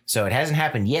 So it hasn't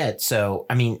happened yet. So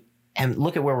I mean, and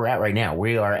look at where we're at right now.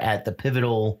 We are at the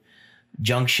pivotal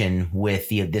junction with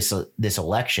this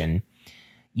election.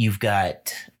 You've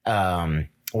got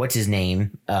what's his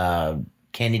name,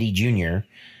 Kennedy Jr.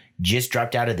 just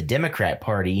dropped out of the Democrat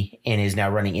Party and is now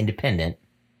running independent.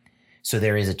 So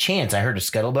there is a chance. I heard a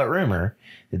scuttlebutt rumor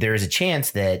that there is a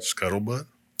chance that Scuttlebutt.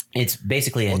 It's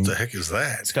basically what the heck is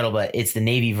that? Scuttlebutt. It's the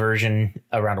Navy version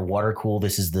around a water cool.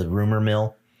 This is the rumor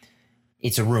mill.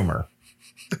 It's a rumor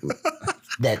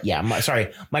that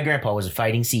my grandpa was a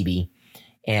fighting Seabee.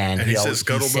 And he said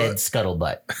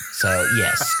scuttlebutt. So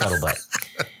yes, scuttlebutt.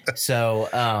 So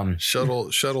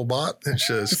Shuttlebot and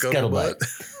scuttlebutt.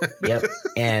 Yep.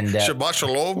 And Shabbat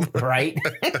shalom. Right.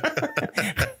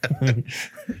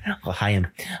 L'chaim.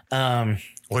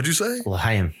 What'd you say?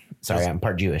 L'chaim. Sorry, I'm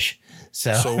part Jewish.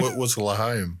 So what's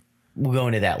l'chaim? We'll go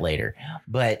into that later.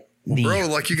 But bro,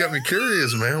 like you got me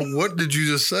curious, man. What did you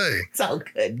just say? It's all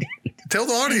good. Tell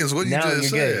the audience what you just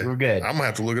said. Good. We're good. I'm gonna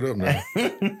have to look it up now.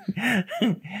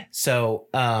 So,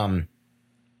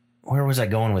 where was I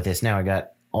going with this? Now I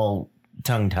got all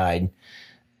tongue tied.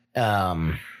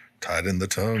 Tied in the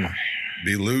tongue,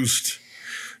 be loosed.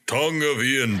 Tongue of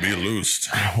Ian, be loosed.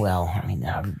 Well, I mean,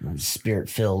 I'm spirit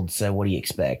filled. So, what do you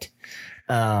expect?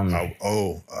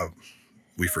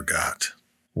 We forgot.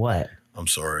 What? I'm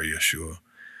sorry, Yeshua.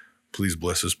 Please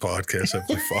bless this podcast,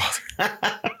 Heavenly Father.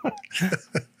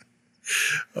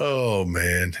 Oh,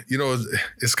 man. You know,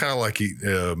 it's kind of like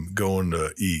going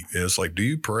to eat. It's like, do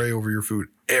you pray over your food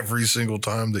every single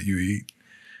time that you eat?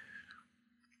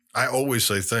 I always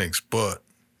say thanks, but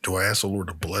do I ask the Lord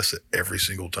to bless it every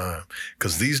single time?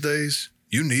 Because these days,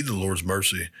 you need the Lord's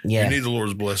mercy. Yeah. You need the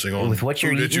Lord's blessing on with what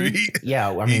you're eating, that you eat. Yeah,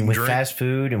 I mean, with fast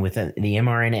food and with the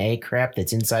mRNA crap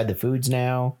that's inside the foods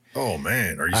now. Oh,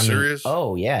 man. Are you serious?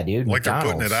 Oh, yeah, dude. Like McDonald's.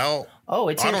 They're putting it out? Oh,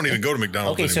 I don't even go to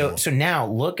McDonald's anymore. So now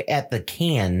look at the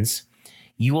cans.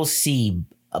 You will see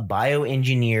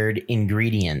bioengineered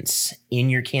ingredients in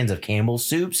your cans of Campbell's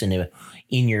soups and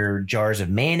in your jars of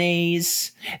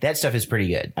mayonnaise. That stuff is pretty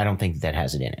good. I don't think that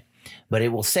has it in it. But it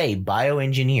will say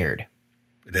bioengineered.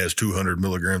 It has 200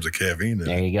 milligrams of caffeine in it.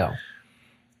 There you go.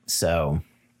 So,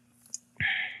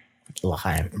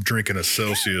 I'm drinking a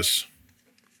Celsius.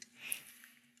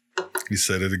 He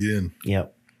said it again.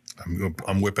 Yep.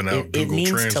 I'm whipping out Google Translate.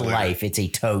 It means to life. It's a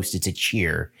toast. It's a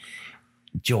cheer.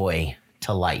 Joy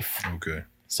to life. Okay.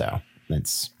 So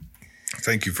that's.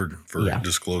 Thank you for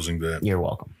disclosing that. You're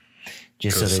welcome.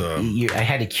 Just so that I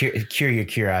had to cure your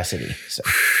curiosity. So.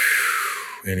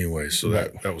 Anyway, so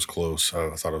that was close.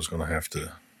 I thought I was going to have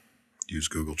to use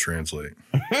Google Translate.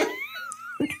 I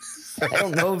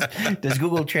don't know. Does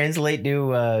Google Translate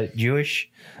do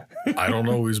Jewish? I don't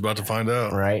know. He's about to find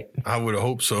out. Right. I would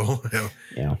hope so.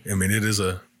 Yeah. I mean, it is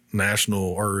a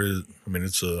national,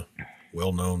 it's a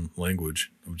well-known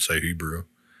language. I would say Hebrew.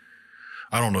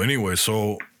 I don't know. Anyway,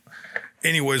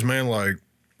 anyways, man,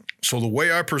 so the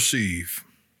way I perceive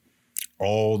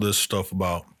all this stuff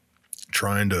about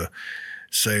trying to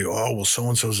say, oh, well,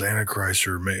 so-and-so's Antichrist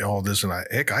or all this. And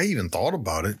I even thought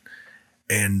about it.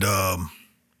 And I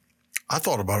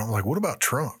thought about it. I'm like, what about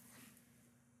Trump?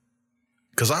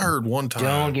 Because I heard one time.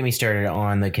 Don't get me started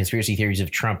on the conspiracy theories of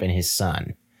Trump and his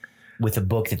son with a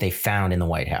book that they found in the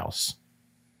White House.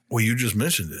 Well, you just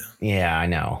mentioned it. Yeah, I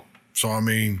know. So, I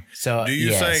mean, do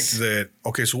you think that,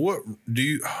 okay, so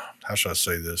how should I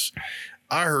say this?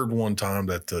 I heard one time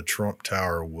that the Trump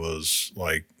Tower was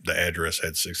like the address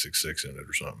had 666 in it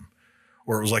or something.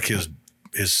 Or it was like his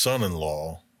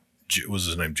son-in-law, was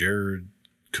his name Jared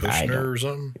Kushner or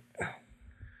something?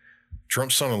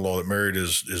 Trump's son-in-law that married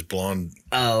his blonde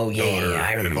daughter,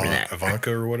 I remember that.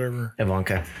 Ivanka or whatever.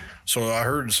 Ivanka. So I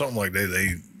heard something like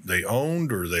they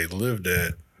owned or they lived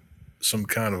at some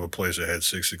kind of a place that had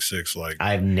 666, like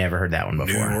I've never heard that one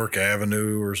before. New York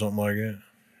Avenue or something like that.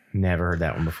 Never heard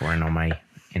that one before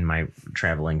in my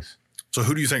travelings. So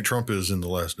who do you think Trump is in the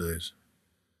last days?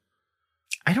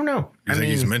 I don't know. You think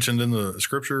he's mentioned in the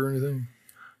scripture or anything?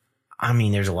 I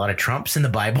mean, there's a lot of Trumps in the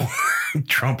Bible.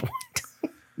 Trump.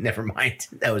 Never mind.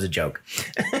 That was a joke.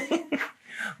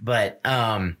 But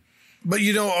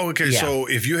you know, okay. Yeah. So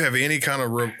if you have any kind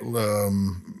of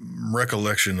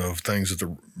recollection of things at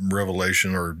the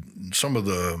Revelation or some of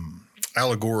the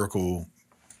allegorical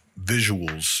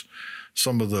visuals,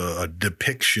 some of the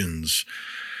depictions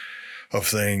of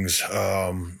things,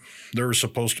 there was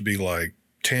supposed to be like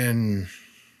 10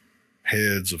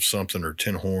 heads of something or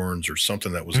 10 horns or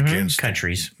something that was against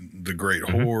countries, the great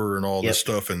whore and all this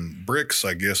stuff. And BRICS,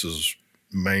 I guess, is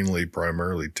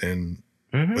primarily 10.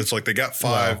 It's like they got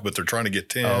 5, but they're trying to get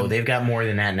 10. Oh, they've got more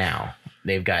than that now.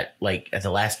 They've got like at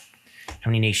the last,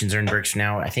 how many nations are in BRICS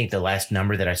now? I think the last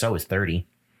number that I saw was 30.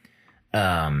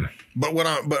 But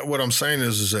what I'm saying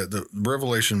is that the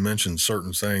Revelation mentions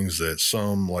certain things that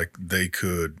some like they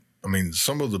could. I mean,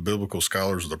 some of the biblical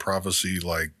scholars of the prophecy,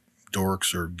 like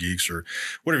dorks or geeks or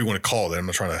whatever you want to call that. I'm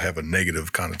not trying to have a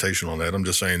negative connotation on that. I'm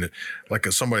just saying that like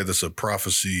somebody that's a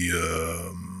prophecy,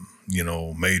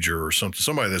 major or something,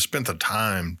 somebody that spent the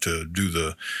time to do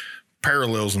the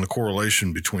parallels and the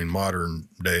correlation between modern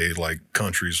day like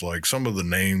countries, like some of the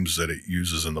names that it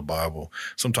uses in the Bible.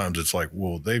 Sometimes it's like,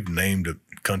 well, they've named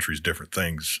countries different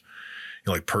things.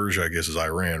 Like Persia, I guess, is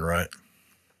Iran, right?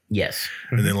 Yes.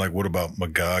 And then like, what about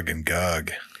Magog and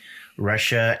Gog?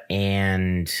 Russia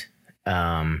and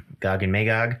Gog and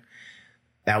Magog.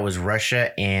 That was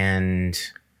Russia and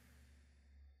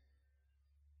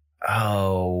I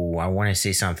want to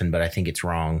say something, but I think it's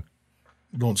wrong.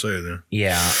 Don't say it then.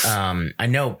 Yeah. I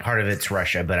know part of it's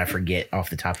Russia, but I forget off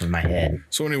the top of my head.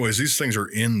 So anyways, these things are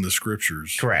in the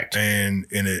scriptures. Correct. And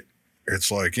it's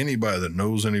like anybody that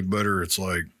knows any better, it's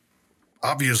like,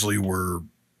 obviously we're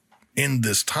in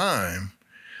this time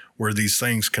where these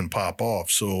things can pop off.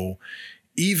 So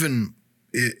even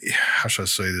how should I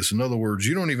say this? In other words,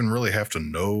 you don't even really have to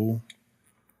know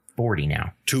 40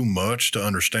 now too much to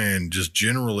understand just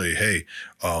generally, hey,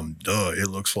 it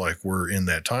looks like we're in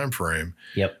that time frame.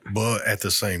 Yep. But at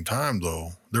the same time,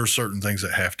 though, there are certain things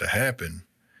that have to happen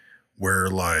where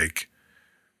like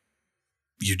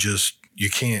you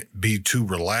can't be too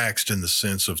relaxed in the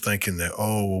sense of thinking that,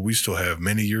 we still have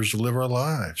many years to live our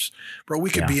lives. Bro, we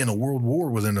could be in a world war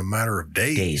within a matter of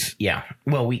days. Yeah.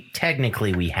 Well, we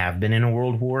have been in a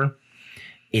world war.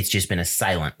 It's just been a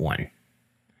silent one.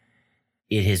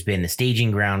 It has been the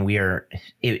staging ground.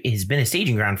 It has been a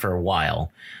staging ground for a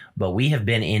while, but we have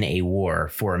been in a war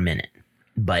for a minute.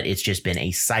 But it's just been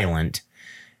a silent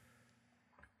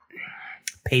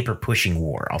paper pushing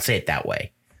war. I'll say it that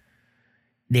way.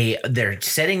 They're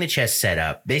setting the chess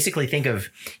setup. Basically, think of,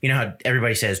 how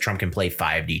everybody says Trump can play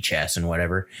 5D chess and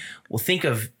whatever. Well, think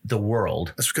of the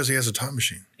world. That's because he has a time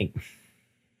machine.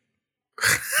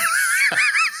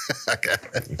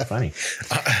 Funny.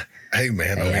 Hey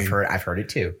man, I've heard it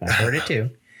too.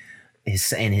 His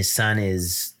son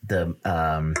is the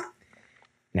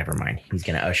never mind. He's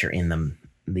going to usher in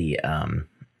the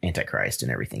Antichrist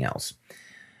and everything else.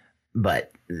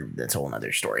 But that's a whole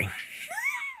nother story.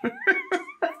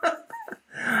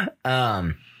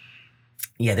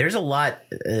 There's a lot.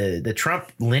 The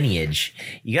Trump lineage.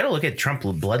 You got to look at Trump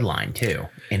bloodline too,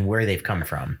 and where they've come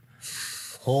from.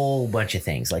 Whole bunch of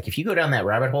things. Like if you go down that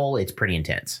rabbit hole, it's pretty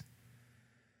intense.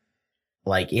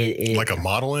 Like it like a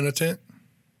model in a tent.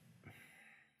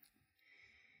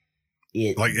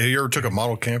 Like you ever took a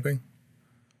model camping?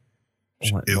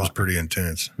 It was pretty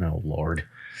intense. Oh Lord.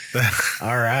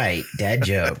 All right, dad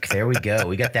joke. There we go.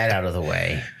 We got that out of the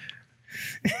way.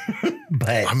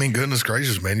 But I mean, goodness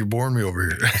gracious, man, you're boring me over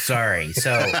here. Sorry.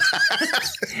 So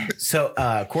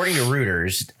according to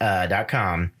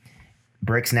Reuters.com,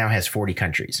 BRICS now has 40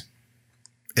 countries.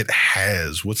 It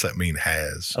has. What's that mean,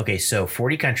 has? Okay, so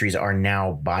 40 countries are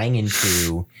now buying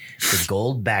into the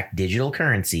gold-backed digital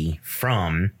currency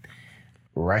from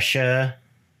Russia.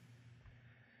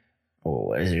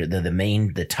 What is it?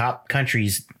 The top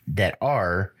countries that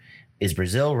is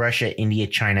Brazil, Russia, India,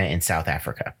 China, and South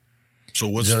Africa. So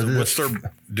what's their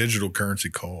digital currency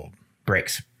called?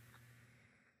 BRICS.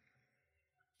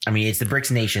 I mean, it's the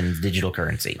BRICS nations digital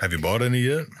currency. Have you bought any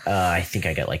yet? I think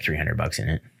I got like $300 in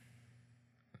it.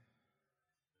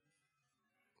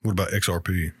 What about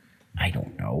XRP? I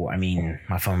don't know. I mean,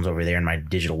 my phone's over there and my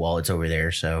digital wallet's over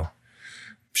there. So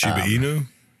Shiba Inu?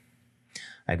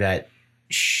 I got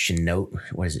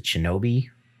what is it? Shinobi?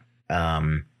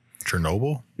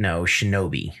 Chernobyl? No,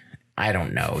 Shinobi. I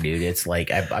don't know, dude. It's like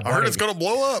I heard it's gonna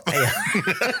blow up.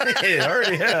 It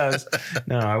already has.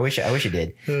 No, I wish it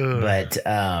did. But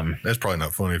that's probably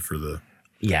not funny for the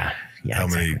how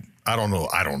exactly. many. I don't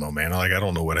know, man. Like I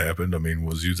don't know what happened. I mean,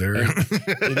 was you there?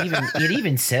 It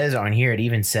even says on here. It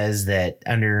even says that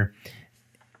the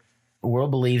world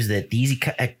believes that these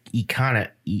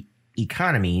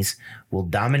economies will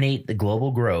dominate the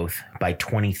global growth by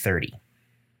 2030.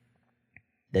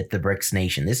 That the BRICS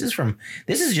nation. This is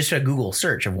just a Google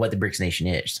search of what the BRICS nation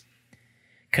is.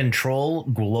 Control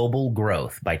global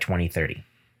growth by 2030.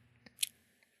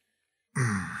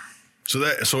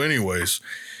 So anyways,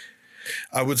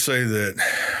 I would say that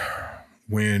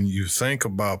when you think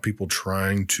about people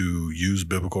trying to use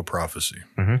biblical prophecy.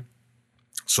 Mm-hmm.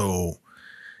 So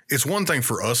it's one thing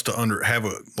for us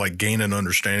to gain an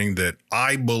understanding that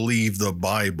I believe the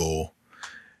Bible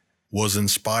was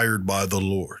inspired by the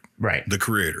Lord, Right. the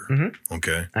Creator. Mm-hmm.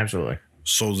 Okay. Absolutely.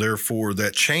 So therefore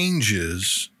that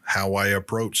changes how I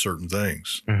approach certain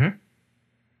things Mm-hmm.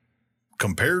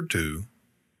 contrary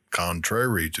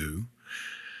to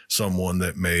someone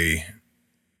that may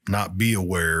not be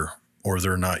aware, or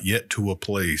they're not yet to a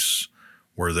place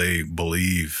where they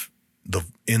believe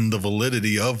in the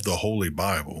validity of the Holy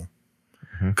Bible,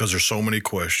 because there's so many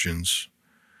questions,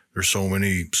 there's so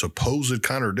many supposed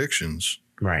contradictions.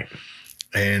 Right.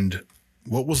 And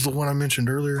what was the one I mentioned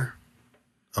earlier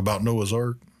about Noah's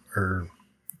Ark? Or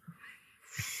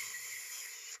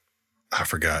I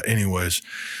forgot. Anyways,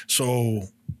 so I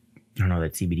don't know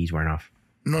that CBD's wearing off.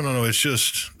 No. It's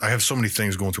just I have so many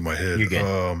things going through my head. You're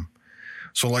good.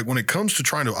 So like when it comes to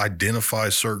trying to identify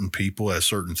certain people as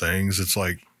certain things, it's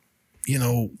like,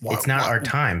 it's not our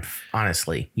time,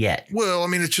 honestly, yet. Well, I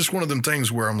mean, it's just one of them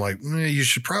things where I'm like, you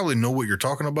should probably know what you're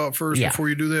talking about first before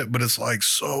you do that. But it's like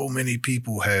so many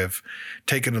people have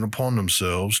taken it upon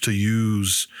themselves to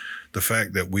use the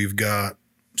fact that we've got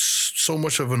so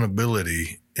much of an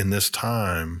ability in this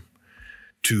time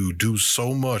to do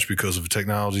so much because of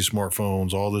technology,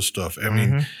 smartphones, all this stuff. I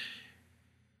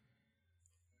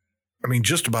mean,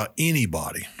 just about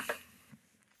anybody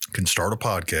can start a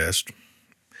podcast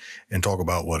and talk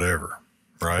about whatever,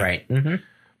 right? Right. Mm-hmm.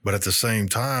 But at the same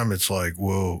time, it's like,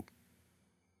 well,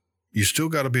 you still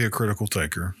got to be a critical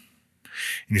thinker,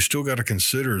 and you still got to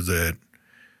consider that,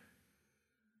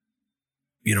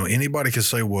 anybody can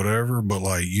say whatever, but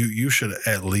like you should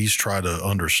at least try to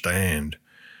understand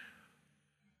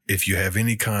if you have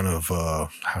any kind of,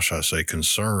 how should I say,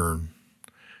 concern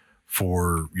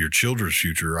for your children's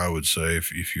future. I would say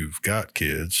if you've got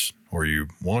kids or you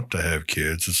want to have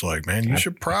kids, it's like, man, you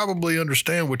should probably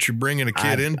understand what you're bringing a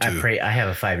kid into. I have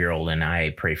a 5-year-old and I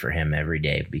pray for him every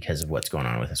day because of what's going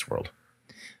on with this world.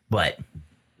 But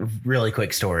really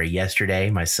quick story. Yesterday,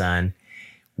 my son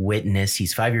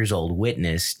he's 5 years old,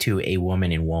 witnessed to a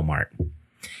woman in Walmart.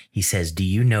 He says, "Do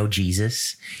you know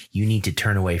Jesus? You need to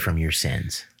turn away from your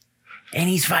sins." And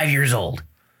he's 5 years old.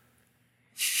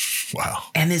 Wow.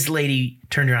 And this lady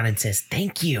turned around and says,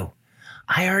 "Thank you.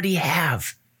 I already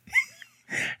have."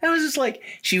 I was just like,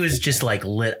 she was just like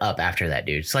lit up after that,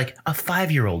 dude. It's like a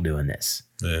 5-year-old doing this.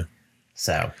 Yeah.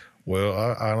 So. Well,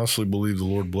 I honestly believe the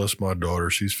Lord blessed my daughter.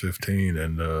 She's 15,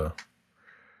 and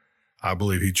I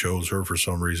believe he chose her for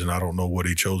some reason. I don't know what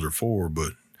he chose her for,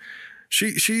 but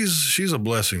she's a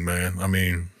blessing, man. I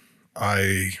mean,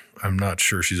 I'm not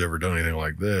sure she's ever done anything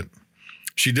like that.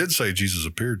 She did say Jesus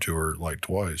appeared to her like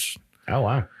twice. Oh,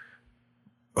 wow.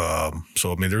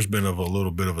 So, I mean, there's been a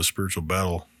little bit of a spiritual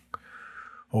battle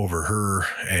over her,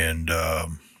 and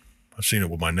I've seen it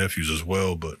with my nephews as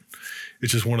well, but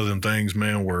it's just one of them things,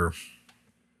 man, where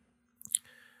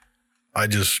I've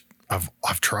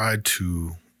tried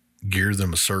to gear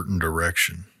them a certain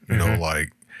direction, you know,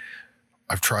 like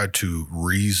I've tried to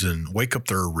wake up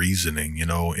their reasoning, in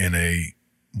a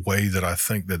way that I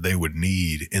think that they would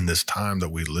need in this time that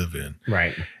we live in.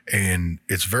 Right. And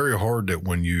it's very hard that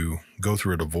when you go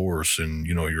through a divorce and,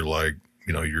 you're like,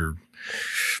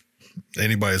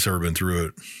 anybody that's ever been through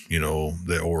it,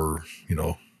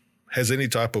 has any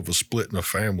type of a split in a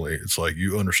family, it's like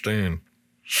you understand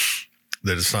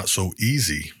that it's not so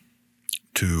easy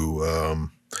to,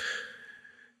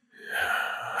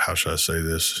 how should I say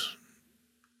this?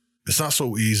 It's not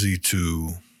so easy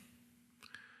to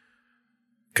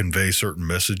convey certain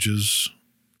messages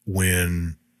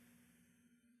when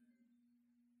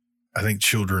I think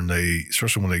children,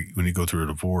 especially when you go through a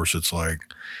divorce, it's like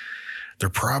they're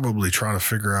probably trying to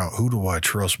figure out, who do I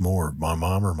trust more, my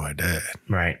mom or my dad?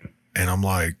 Right. And I'm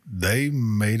like, they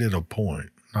made it a point,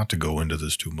 not to go into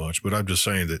this too much, but I'm just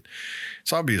saying that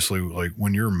it's obviously like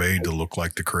when you're made to look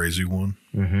like the crazy one,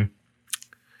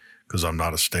 because I'm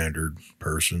not a standard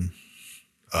person.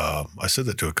 I said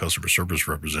that to a customer service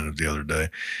representative the other day. I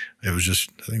think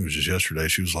it was just yesterday.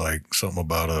 She was like something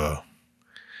about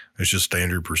it's just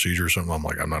standard procedure or something. I'm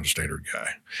like, I'm not a standard guy,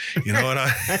 and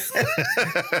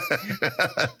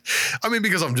I mean,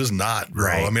 because I'm just not, bro.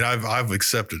 Right. I mean, I've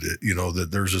accepted it, that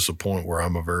there's just a point where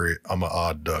I'm an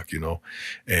odd duck,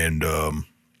 and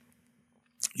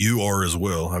you are as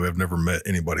well. I mean, I've never met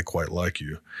anybody quite like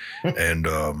you. And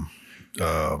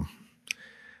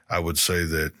I would say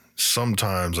that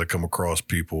sometimes I come across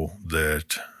people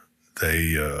that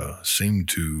they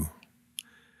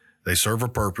serve a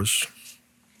purpose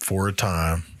for a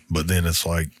time, but then it's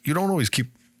like, you don't always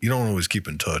keep you don't always keep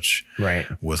in touch right.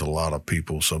 with a lot of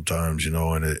people sometimes, you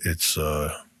know, and it's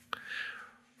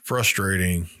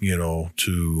frustrating, you know,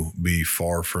 to be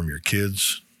far from your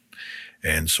kids.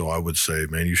 And so I would say,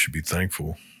 man, you should be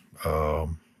thankful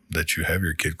that you have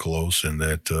your kid close and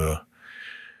that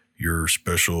your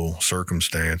special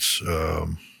circumstance,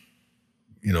 you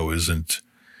know, it's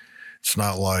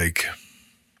not like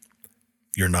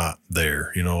you're not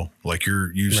there, you know, like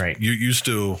you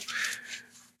still,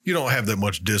 you don't have that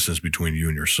much distance between you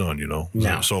and your son, you know?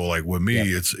 No. So like with me,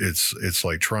 it's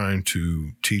like trying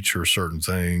to teach her certain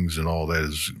things and all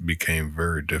that became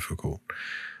very difficult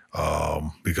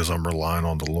because I'm relying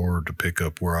on the Lord to pick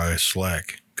up where I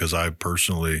slack. Because I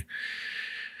personally,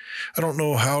 I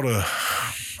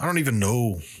don't even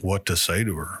know what to say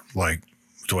to her. Like,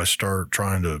 do I start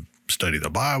trying to study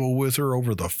the Bible with her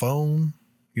over the phone?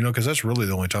 You know, because that's really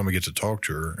the only time I get to talk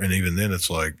to her. And even then it's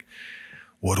like,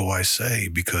 what do I say?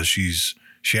 Because she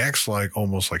acts like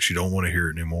almost like she don't want to hear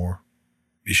it anymore.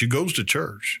 She goes to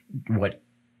church. What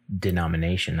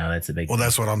denomination? No, that's a big Well, thing.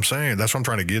 that's what I'm saying. That's what I'm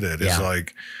trying to get at. It's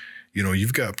like, you know,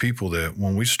 you've got people that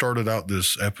when we started out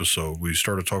this episode, we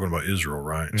started talking about Israel,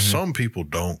 right? Mm-hmm. Some people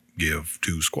don't give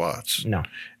two squats. No.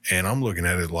 And I'm looking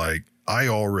at it like, I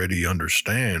already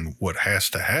understand what has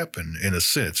to happen in a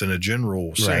sense, in a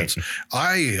general sense. Right.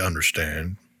 I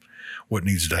understand what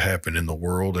needs to happen in the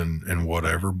world and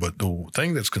whatever. But the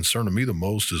thing that's concerning me the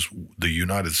most is the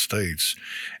United States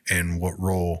and what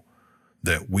role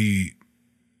that we,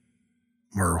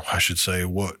 or I should say,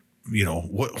 what's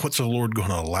the Lord going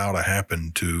to allow to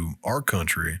happen to our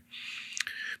country?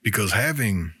 Because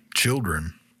having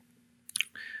children,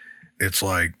 it's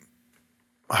like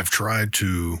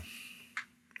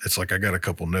it's like I got a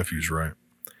couple nephews, right?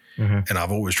 Mm-hmm. And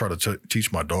I've always tried to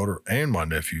teach my daughter and my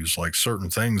nephews like certain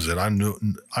things that I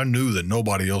knew that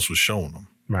nobody else was showing them.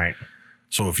 Right.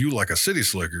 So if you like a city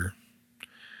slicker,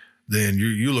 then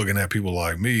you're looking at people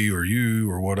like me or you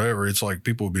or whatever. It's like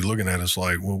people would be looking at us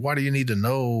like, well, why do you need to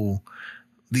know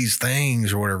these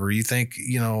things or whatever? You think,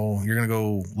 you know, you're going to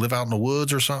go live out in the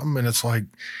woods or something? And it's like,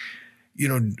 you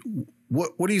know,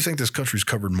 what do you think this country's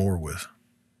covered more with?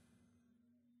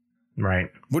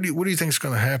 Right. What do you think is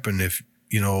going to happen if,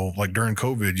 you know, like during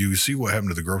COVID, you see what happened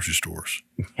to the grocery stores?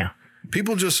 Yeah.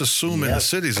 People just assume in the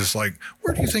cities, it's like,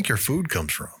 where do you think your food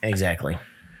comes from? Exactly.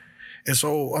 And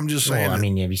so I'm just saying. Well, I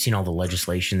mean, have you seen all the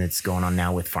legislation that's going on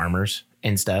now with farmers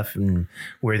and stuff, and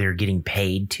where they're getting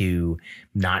paid to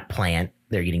not plant,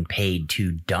 they're getting paid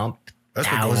to dump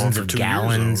thousands of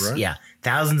gallons. Though, right? Yeah.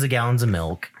 Thousands of gallons of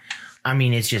milk. I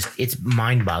mean, it's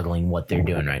mind boggling what they're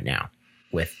doing right now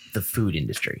with the food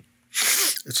industry.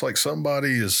 It's like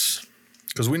somebody is,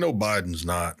 because we know Biden's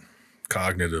not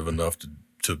cognitive enough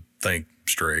to think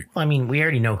straight. Well, I mean, we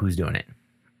already know who's doing it.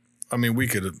 I mean, we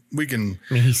can.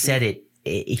 I mean, he said it.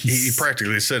 He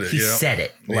practically said it. He said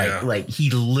it. Like he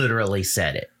literally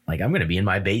said it. Like, I'm going to be in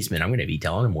my basement. I'm going to be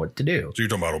telling him what to do. So you're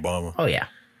talking about Obama? Oh, yeah.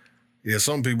 Yeah.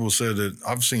 Some people said that.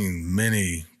 I've seen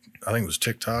many, I think it was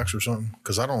TikToks or something.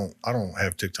 Because I don't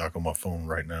have TikTok on my phone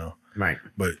right now. Right.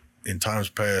 But in times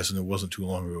past, and it wasn't too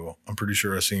long ago, I'm pretty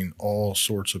sure I've seen all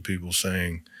sorts of people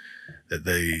saying that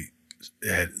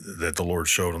that the Lord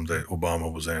showed them that Obama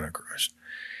was Antichrist.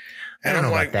 And I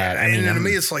don't know about that. I mean, to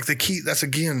me, it's like the key. That's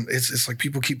again, it's like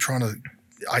people keep trying to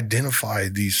identify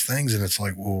these things, and it's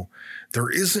like, well, there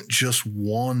isn't just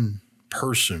one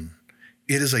person.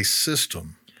 It is a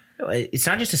system. It's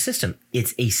not just a system.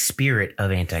 It's a spirit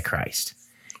of Antichrist.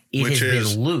 It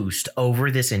has been loosed over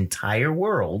this entire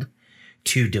world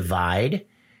to divide,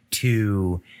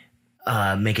 to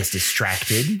make us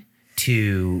distracted,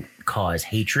 to cause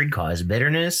hatred, cause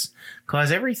bitterness,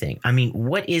 cause everything. I mean,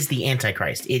 what is the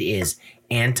Antichrist? It is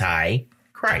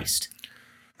anti-Christ.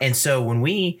 And so when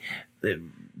we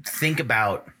think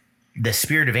about the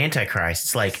spirit of Antichrist,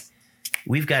 it's like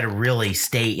we've got to really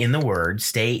stay in the Word,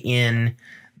 stay in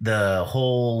the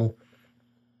whole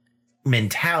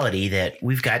mentality that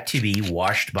we've got to be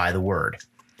washed by the Word.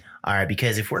 All right,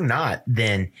 because if we're not,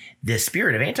 then the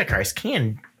spirit of Antichrist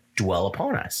can dwell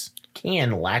upon us,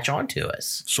 can latch onto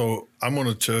us. So I'm going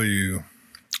to tell you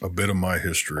a bit of my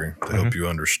history to help you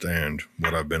understand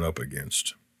what I've been up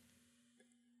against.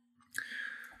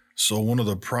 So one of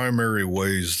the primary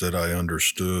ways that I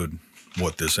understood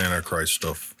what this Antichrist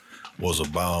stuff was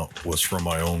about was from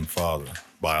my own father,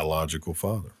 biological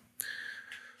father.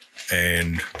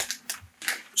 And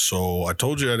so I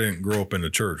told you I didn't grow up in the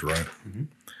church, right? Mm-hmm.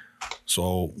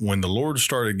 So when the Lord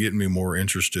started getting me more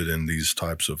interested in these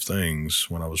types of things,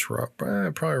 when I was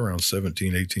probably around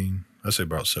 17, 18, I say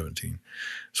about 17.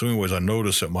 So anyways, I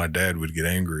noticed that my dad would get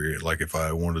angry, like if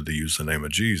I wanted to use the name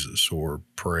of Jesus or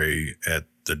pray at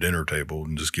the dinner table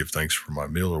and just give thanks for my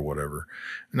meal or whatever.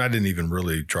 And I didn't even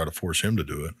really try to force him to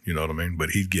do it. You know what I mean?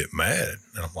 But he'd get mad.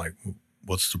 And I'm like,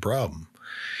 what's the problem?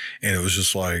 And it was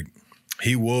just like,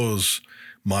 he was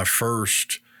my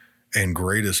first and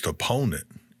greatest opponent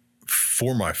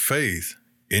for my faith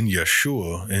in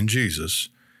Yeshua, in Jesus.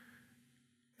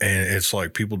 And it's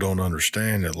like, people don't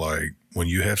understand that, like, when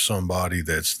you have somebody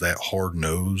that's that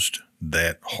hard-nosed,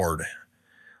 that hard,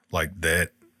 like that,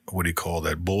 what do you call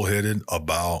that, bullheaded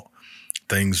about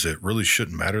things that really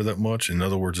shouldn't matter that much. In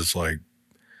other words, it's like,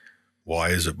 why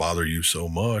does it bother you so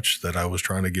much that I was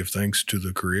trying to give thanks to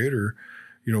the Creator,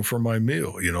 you know, for my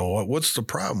meal? You know, what's the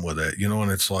problem with that? You know,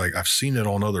 and it's like, I've seen it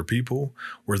on other people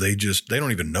where they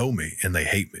don't even know me and they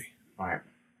hate me. All right.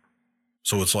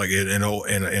 So it's like,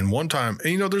 and one time,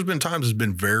 and, you know, there's been times it's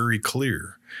been very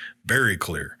clear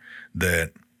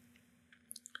that,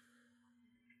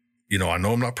 you know, I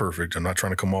know I'm not perfect. I'm not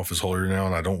trying to come off as holier now,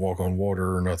 and I don't walk on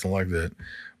water or nothing like that.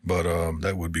 But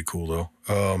that would be cool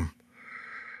though.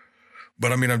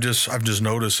 But I mean, I've just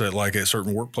noticed that, like, at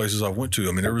certain workplaces I've went to,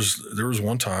 I mean, there was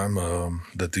one time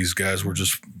that these guys were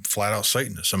just flat out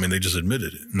Satanists. I mean, they just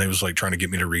admitted it, and they was like trying to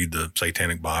get me to read the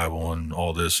Satanic Bible and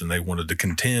all this, and they wanted to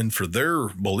contend for their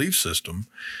belief system.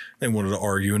 They wanted to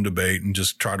argue and debate and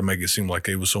just try to make it seem like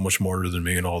they was so much smarter than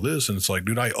me and all this. And it's like,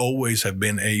 dude, I always have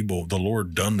been able. The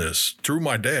Lord done this through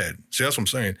my dad. See, that's what I'm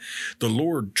saying. The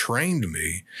Lord trained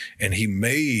me, and He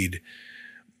made.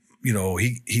 You know,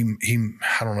 he,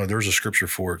 I don't know, there's a scripture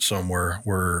for it somewhere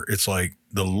where it's like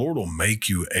the Lord will make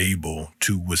you able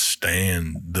to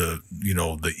withstand the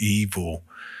evil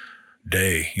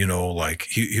day, you know, like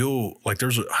he'll, like I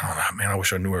don't know, man, I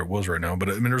wish I knew where it was right now, but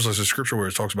I mean, there's like a scripture where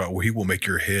it talks about, well, He will make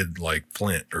your head like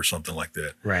flint or something like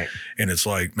that. Right. And it's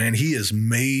like, man, He has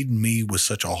made me with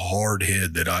such a hard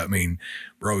head that I mean,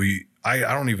 bro, I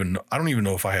don't even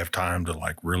know if I have time to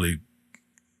like really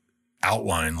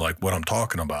outline like what I'm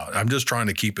talking about. I'm just trying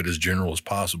to keep it as general as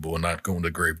possible and not go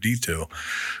into grave detail.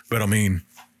 But I mean,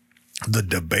 the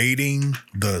debating,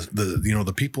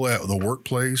 the people at the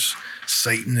workplace,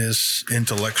 Satanists,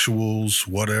 intellectuals,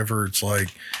 whatever, it's like,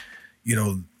 you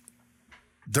know,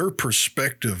 their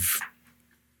perspective,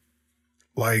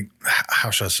 like,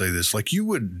 how should I say this? Like, you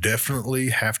would definitely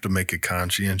have to make a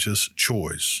conscientious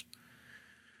choice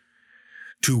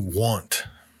to want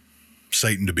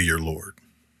Satan to be your Lord.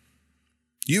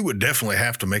 You would definitely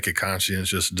have to make a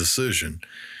conscientious decision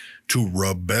to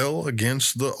rebel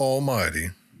against the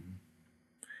Almighty.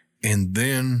 And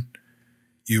then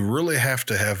you really have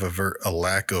to have a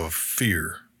lack of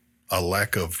fear, a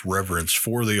lack of reverence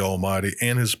for the Almighty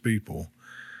and His people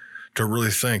to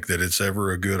really think that it's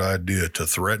ever a good idea to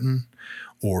threaten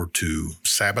or to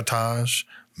sabotage,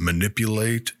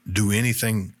 manipulate, do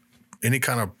anything, any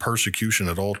kind of persecution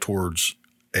at all towards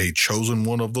a chosen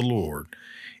one of the Lord.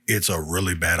 It's a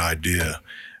really bad idea.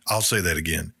 I'll say that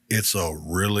again. It's a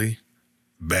really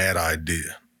bad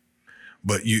idea.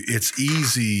 But it's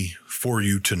easy for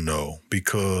you to know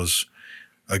because,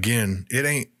 again,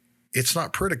 it's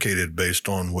not predicated based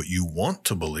on what you want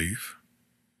to believe.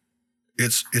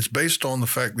 It's based on the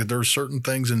fact that there are certain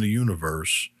things in the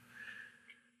universe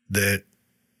that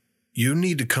you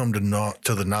need to come to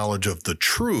the knowledge of the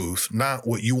truth, not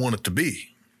what you want it to be.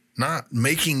 Not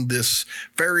making this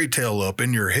fairy tale up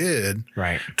in your head,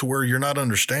 right? To where you're not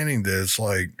understanding that it's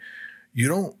like you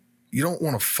don't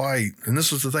want to fight. And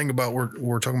this is the thing about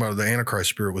we're talking about the Antichrist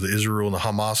spirit with Israel and the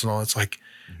Hamas and all. It's like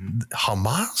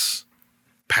Hamas,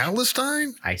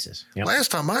 Palestine, ISIS. Yep.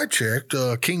 Last time I checked,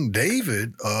 King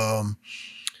David,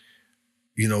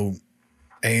 you know,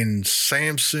 and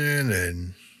Samson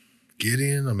and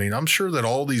Gideon. I mean, I'm sure that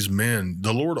all these men,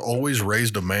 the Lord always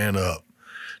raised a man up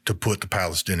to put the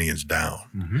Palestinians down.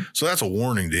 Mm-hmm. So that's a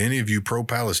warning to any of you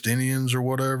pro-Palestinians or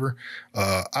whatever.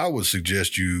 I would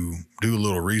suggest you do a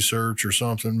little research or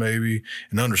something maybe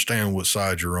and understand what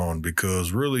side you're on,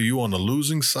 because really you on the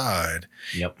losing side.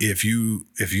 Yep. If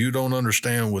you don't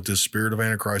understand what this spirit of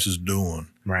Antichrist is doing.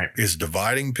 Right. It's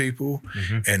dividing people,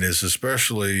 and it's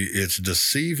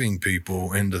deceiving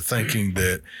people into thinking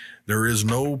that there is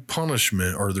no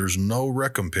punishment or there's no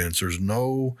recompense. There's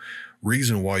no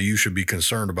reason why you should be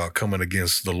concerned about coming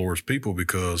against the Lord's people,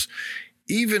 because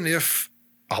even if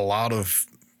a lot of,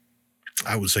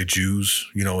 I would say, Jews,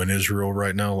 you know, in Israel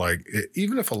right now, like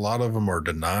even if a lot of them are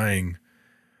denying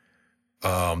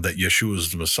that Yeshua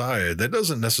is the Messiah, that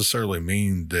doesn't necessarily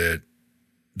mean that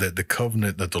the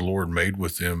covenant that the Lord made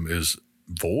with them is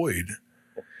void.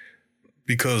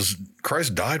 because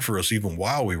Christ died for us even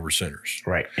while we were sinners.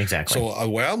 Right. Exactly. So the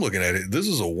way I'm looking at it, this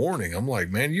is a warning. I'm like,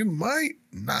 man, you might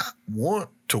not want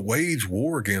to wage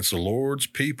war against the Lord's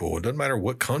people. It doesn't matter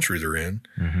what country they're in,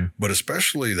 but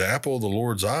especially the apple of the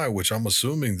Lord's eye, which I'm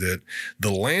assuming that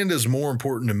the land is more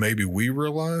important than maybe we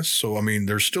realize. So, I mean,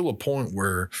 there's still a point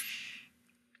where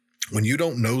when you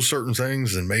don't know certain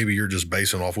things, and maybe you're just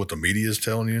basing off what the media is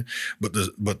telling you,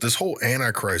 but this whole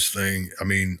Antichrist thing, I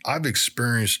mean, I've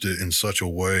experienced it in such a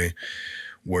way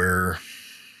where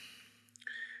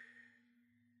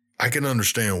I can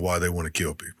understand why they want to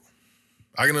kill people.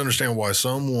 I can understand why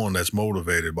someone that's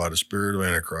motivated by the spirit of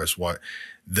Antichrist, why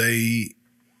they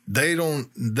don't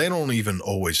even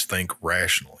always think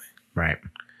rationally. Right.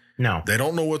 No. They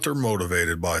don't know what they're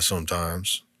motivated by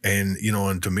sometimes. And,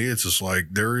 and to me, it's just like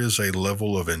there is a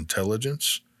level of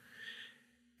intelligence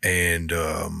and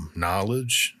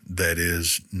knowledge that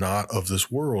is not of this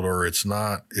world, or it's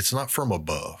not from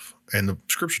above. And the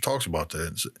scripture talks about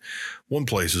that. One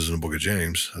place is in the book of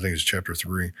James, I think it's chapter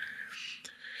 3,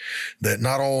 that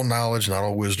not all knowledge, not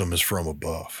all wisdom is from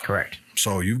above. Correct.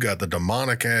 So you've got the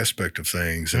demonic aspect of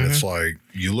things. And it's like,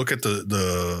 you look at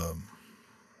the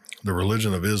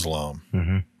religion of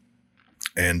Islam,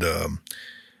 and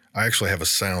I actually have a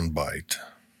sound bite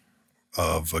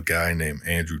of a guy named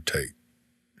Andrew Tate.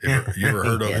 You ever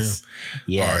heard of him?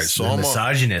 Yes. All right, so I'm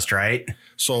misogynist, right?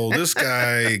 So this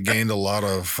guy gained a lot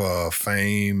of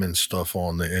fame and stuff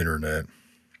on the internet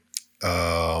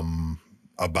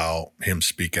about him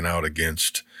speaking out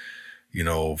against,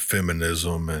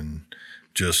 feminism and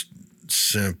just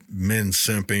men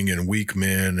simping and weak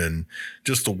men and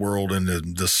just the world and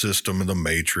the system and the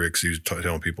matrix. He was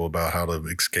telling people about how to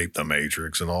escape the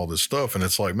matrix and all this stuff. And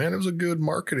it's like, man, it was a good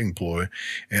marketing ploy.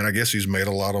 And I guess he's made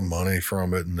a lot of money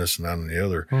from it and this and that and the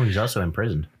other. Oh, he's also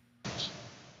imprisoned.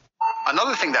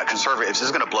 Another thing that conservatives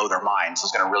is going to blow their minds,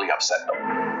 is going to really upset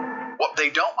them. What they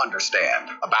don't understand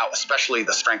about especially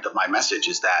the strength of my message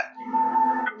is that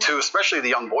to especially the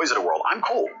young boys of the world, I'm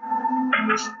cool.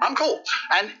 I'm cool.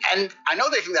 And I know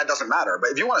they think that doesn't matter,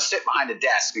 but if you want to sit behind a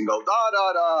desk and go,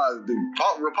 the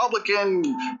Republican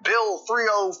Bill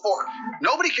 304,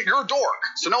 you're a dork,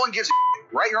 so no one gives a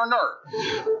right? You're a nerd.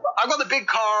 I've got the big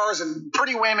cars and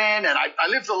pretty women, and I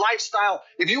live the lifestyle.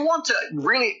 If you want to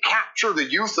really capture the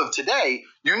youth of today,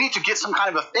 you need to get some kind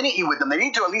of affinity with them. They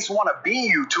need to at least want to be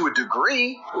you to a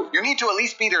degree. You need to at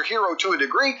least be their hero to a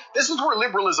degree. This is where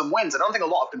liberalism wins. I don't think a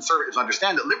lot of conservatives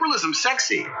understand that liberalism's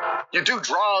sexy. You do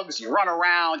drugs, you run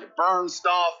around, you burn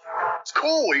stuff. It's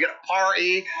cool. You get a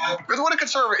party. Because what do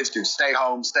conservatives do? Stay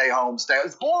home, stay home, stay home.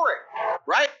 It's boring,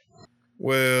 right?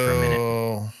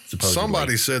 Well,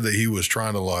 somebody said that he was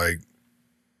trying to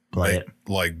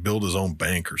build his own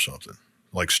bank or something,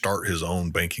 like start his own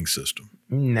banking system.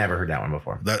 Never heard that one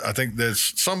before. I think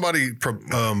that's somebody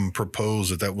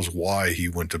proposed that was why he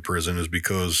went to prison, is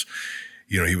because,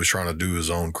 he was trying to do his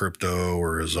own crypto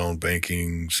or his own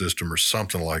banking system or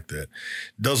something like that.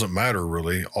 Doesn't matter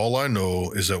really. All I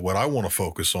know is that what I want to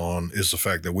focus on is the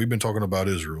fact that we've been talking about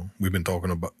Israel. We've been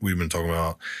talking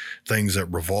about things that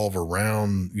revolve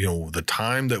around, the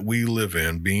time that we live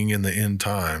in, being in the end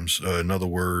times. In other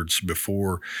words,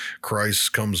 before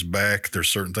Christ comes back, there's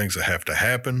certain things that have to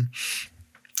happen.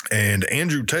 And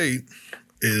Andrew Tate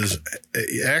is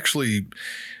actually,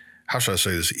 how should I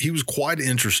say this? He was quite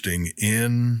interesting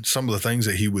in some of the things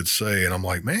that he would say. And I'm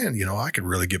like, man, I could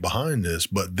really get behind this.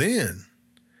 But then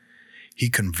he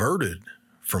converted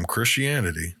from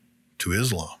Christianity to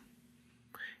Islam.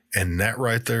 And that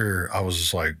right there, I was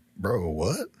just like, bro,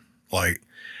 what? Like,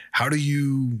 how do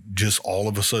you just all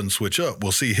of a sudden switch up?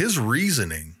 Well, see, his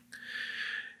reasoning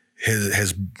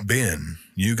has been,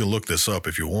 you can look this up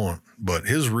if you want, but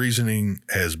his reasoning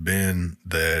has been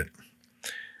that,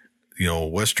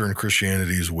 Western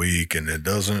Christianity is weak and it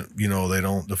doesn't, they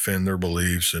don't defend their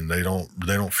beliefs and they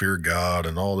don't fear God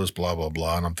and all this blah, blah,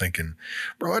 blah. And I'm thinking,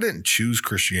 bro, I didn't choose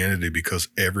Christianity because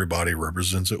everybody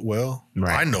represents it well.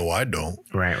 Right. I know I don't.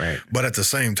 Right. But at the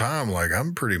same time, like,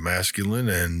 I'm pretty masculine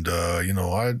and, I know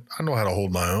how to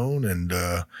hold my own and,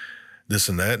 this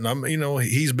and that. And I'm,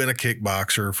 he's been a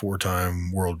kickboxer,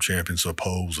 4-time world champion,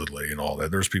 supposedly, and all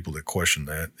that. There's people that question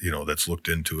that, that's looked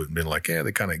into it and been like, yeah,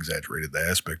 they kind of exaggerated the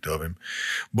aspect of him,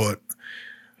 but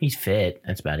he's fit.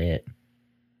 That's about it.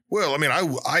 Well, I mean, I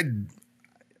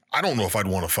don't know if I'd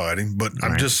want to fight him, but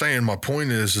right. I'm just saying my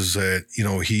point is that,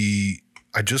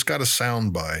 I just got a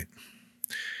sound bite.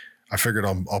 I figured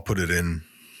I'll put it in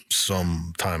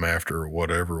some time after or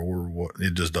whatever, or what,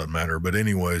 it just doesn't matter. But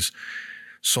anyways,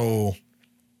 so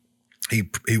he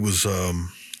was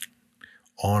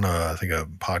on I think a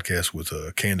podcast with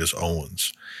Candace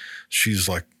Owens. she's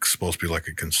like supposed to be like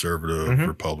a conservative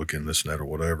Republican, this and that or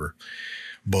whatever.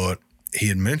 But he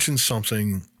had mentioned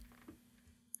something,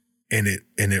 and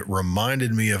it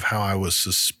reminded me of how I was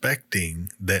suspecting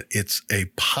that it's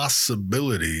a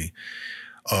possibility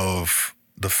of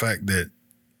the fact that,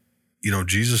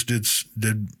 Jesus did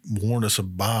warn us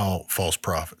about false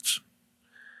prophets.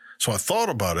 So I thought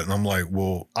about it, and I'm like,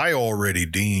 well, I already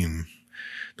deem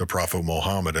the Prophet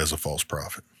Muhammad as a false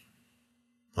prophet.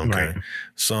 Okay. Right.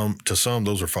 To some,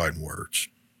 those are fighting words.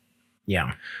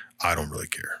 Yeah. I don't really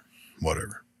care.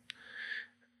 Whatever.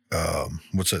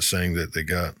 What's that saying that they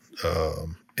got?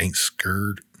 Ain't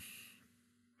scared.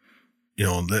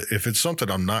 If it's something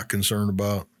I'm not concerned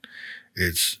about,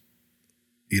 it's,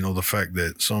 the fact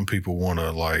that some people want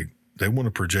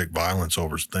to project violence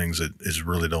over things that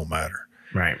really don't matter.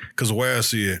 Right. Because the way I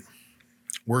see it,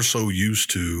 we're so used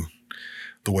to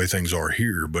the way things are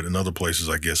here, but in other places,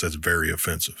 I guess that's very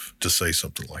offensive to say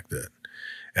something like that.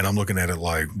 And I'm looking at it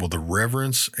like, well, the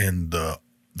reverence and the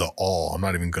awe, I'm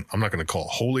not going to call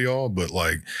it holy awe, but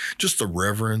like just the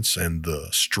reverence and the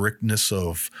strictness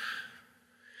of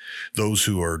those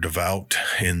who are devout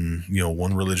in,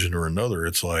 one religion or another.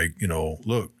 It's like,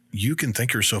 look, you can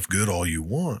think yourself good all you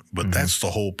want, but that's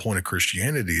the whole point of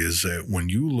Christianity, is that when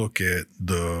you look at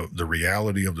the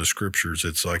reality of the scriptures,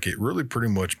 it's like it really pretty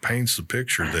much paints the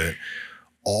picture that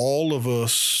all of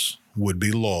us would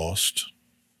be lost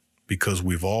because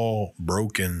we've all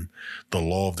broken the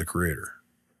law of the Creator.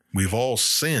 We've all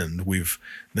sinned.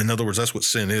 In other words, that's what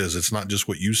sin is. It's not just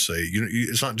what you say.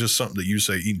 It's not just something that you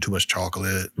say, eating too much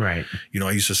chocolate. Right.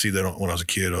 I used to see that when I was a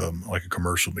kid, like a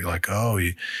commercial be like, so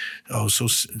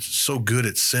good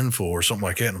at sinful or something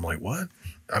like that. And I'm like, what?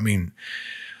 I mean,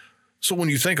 so when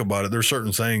you think about it, there's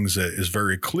certain things that is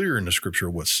very clear in the scripture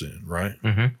what's sin, right?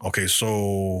 Mm-hmm. Okay,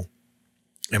 so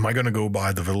am I going to go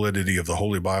by the validity of the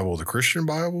Holy Bible, the Christian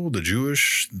Bible, the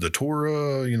Jewish, the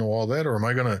Torah, all that? Or am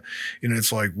I going to,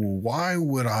 it's like, well, why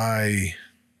would I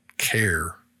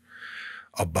care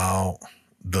about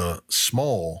the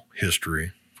small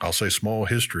history, I'll say small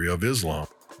history of Islam?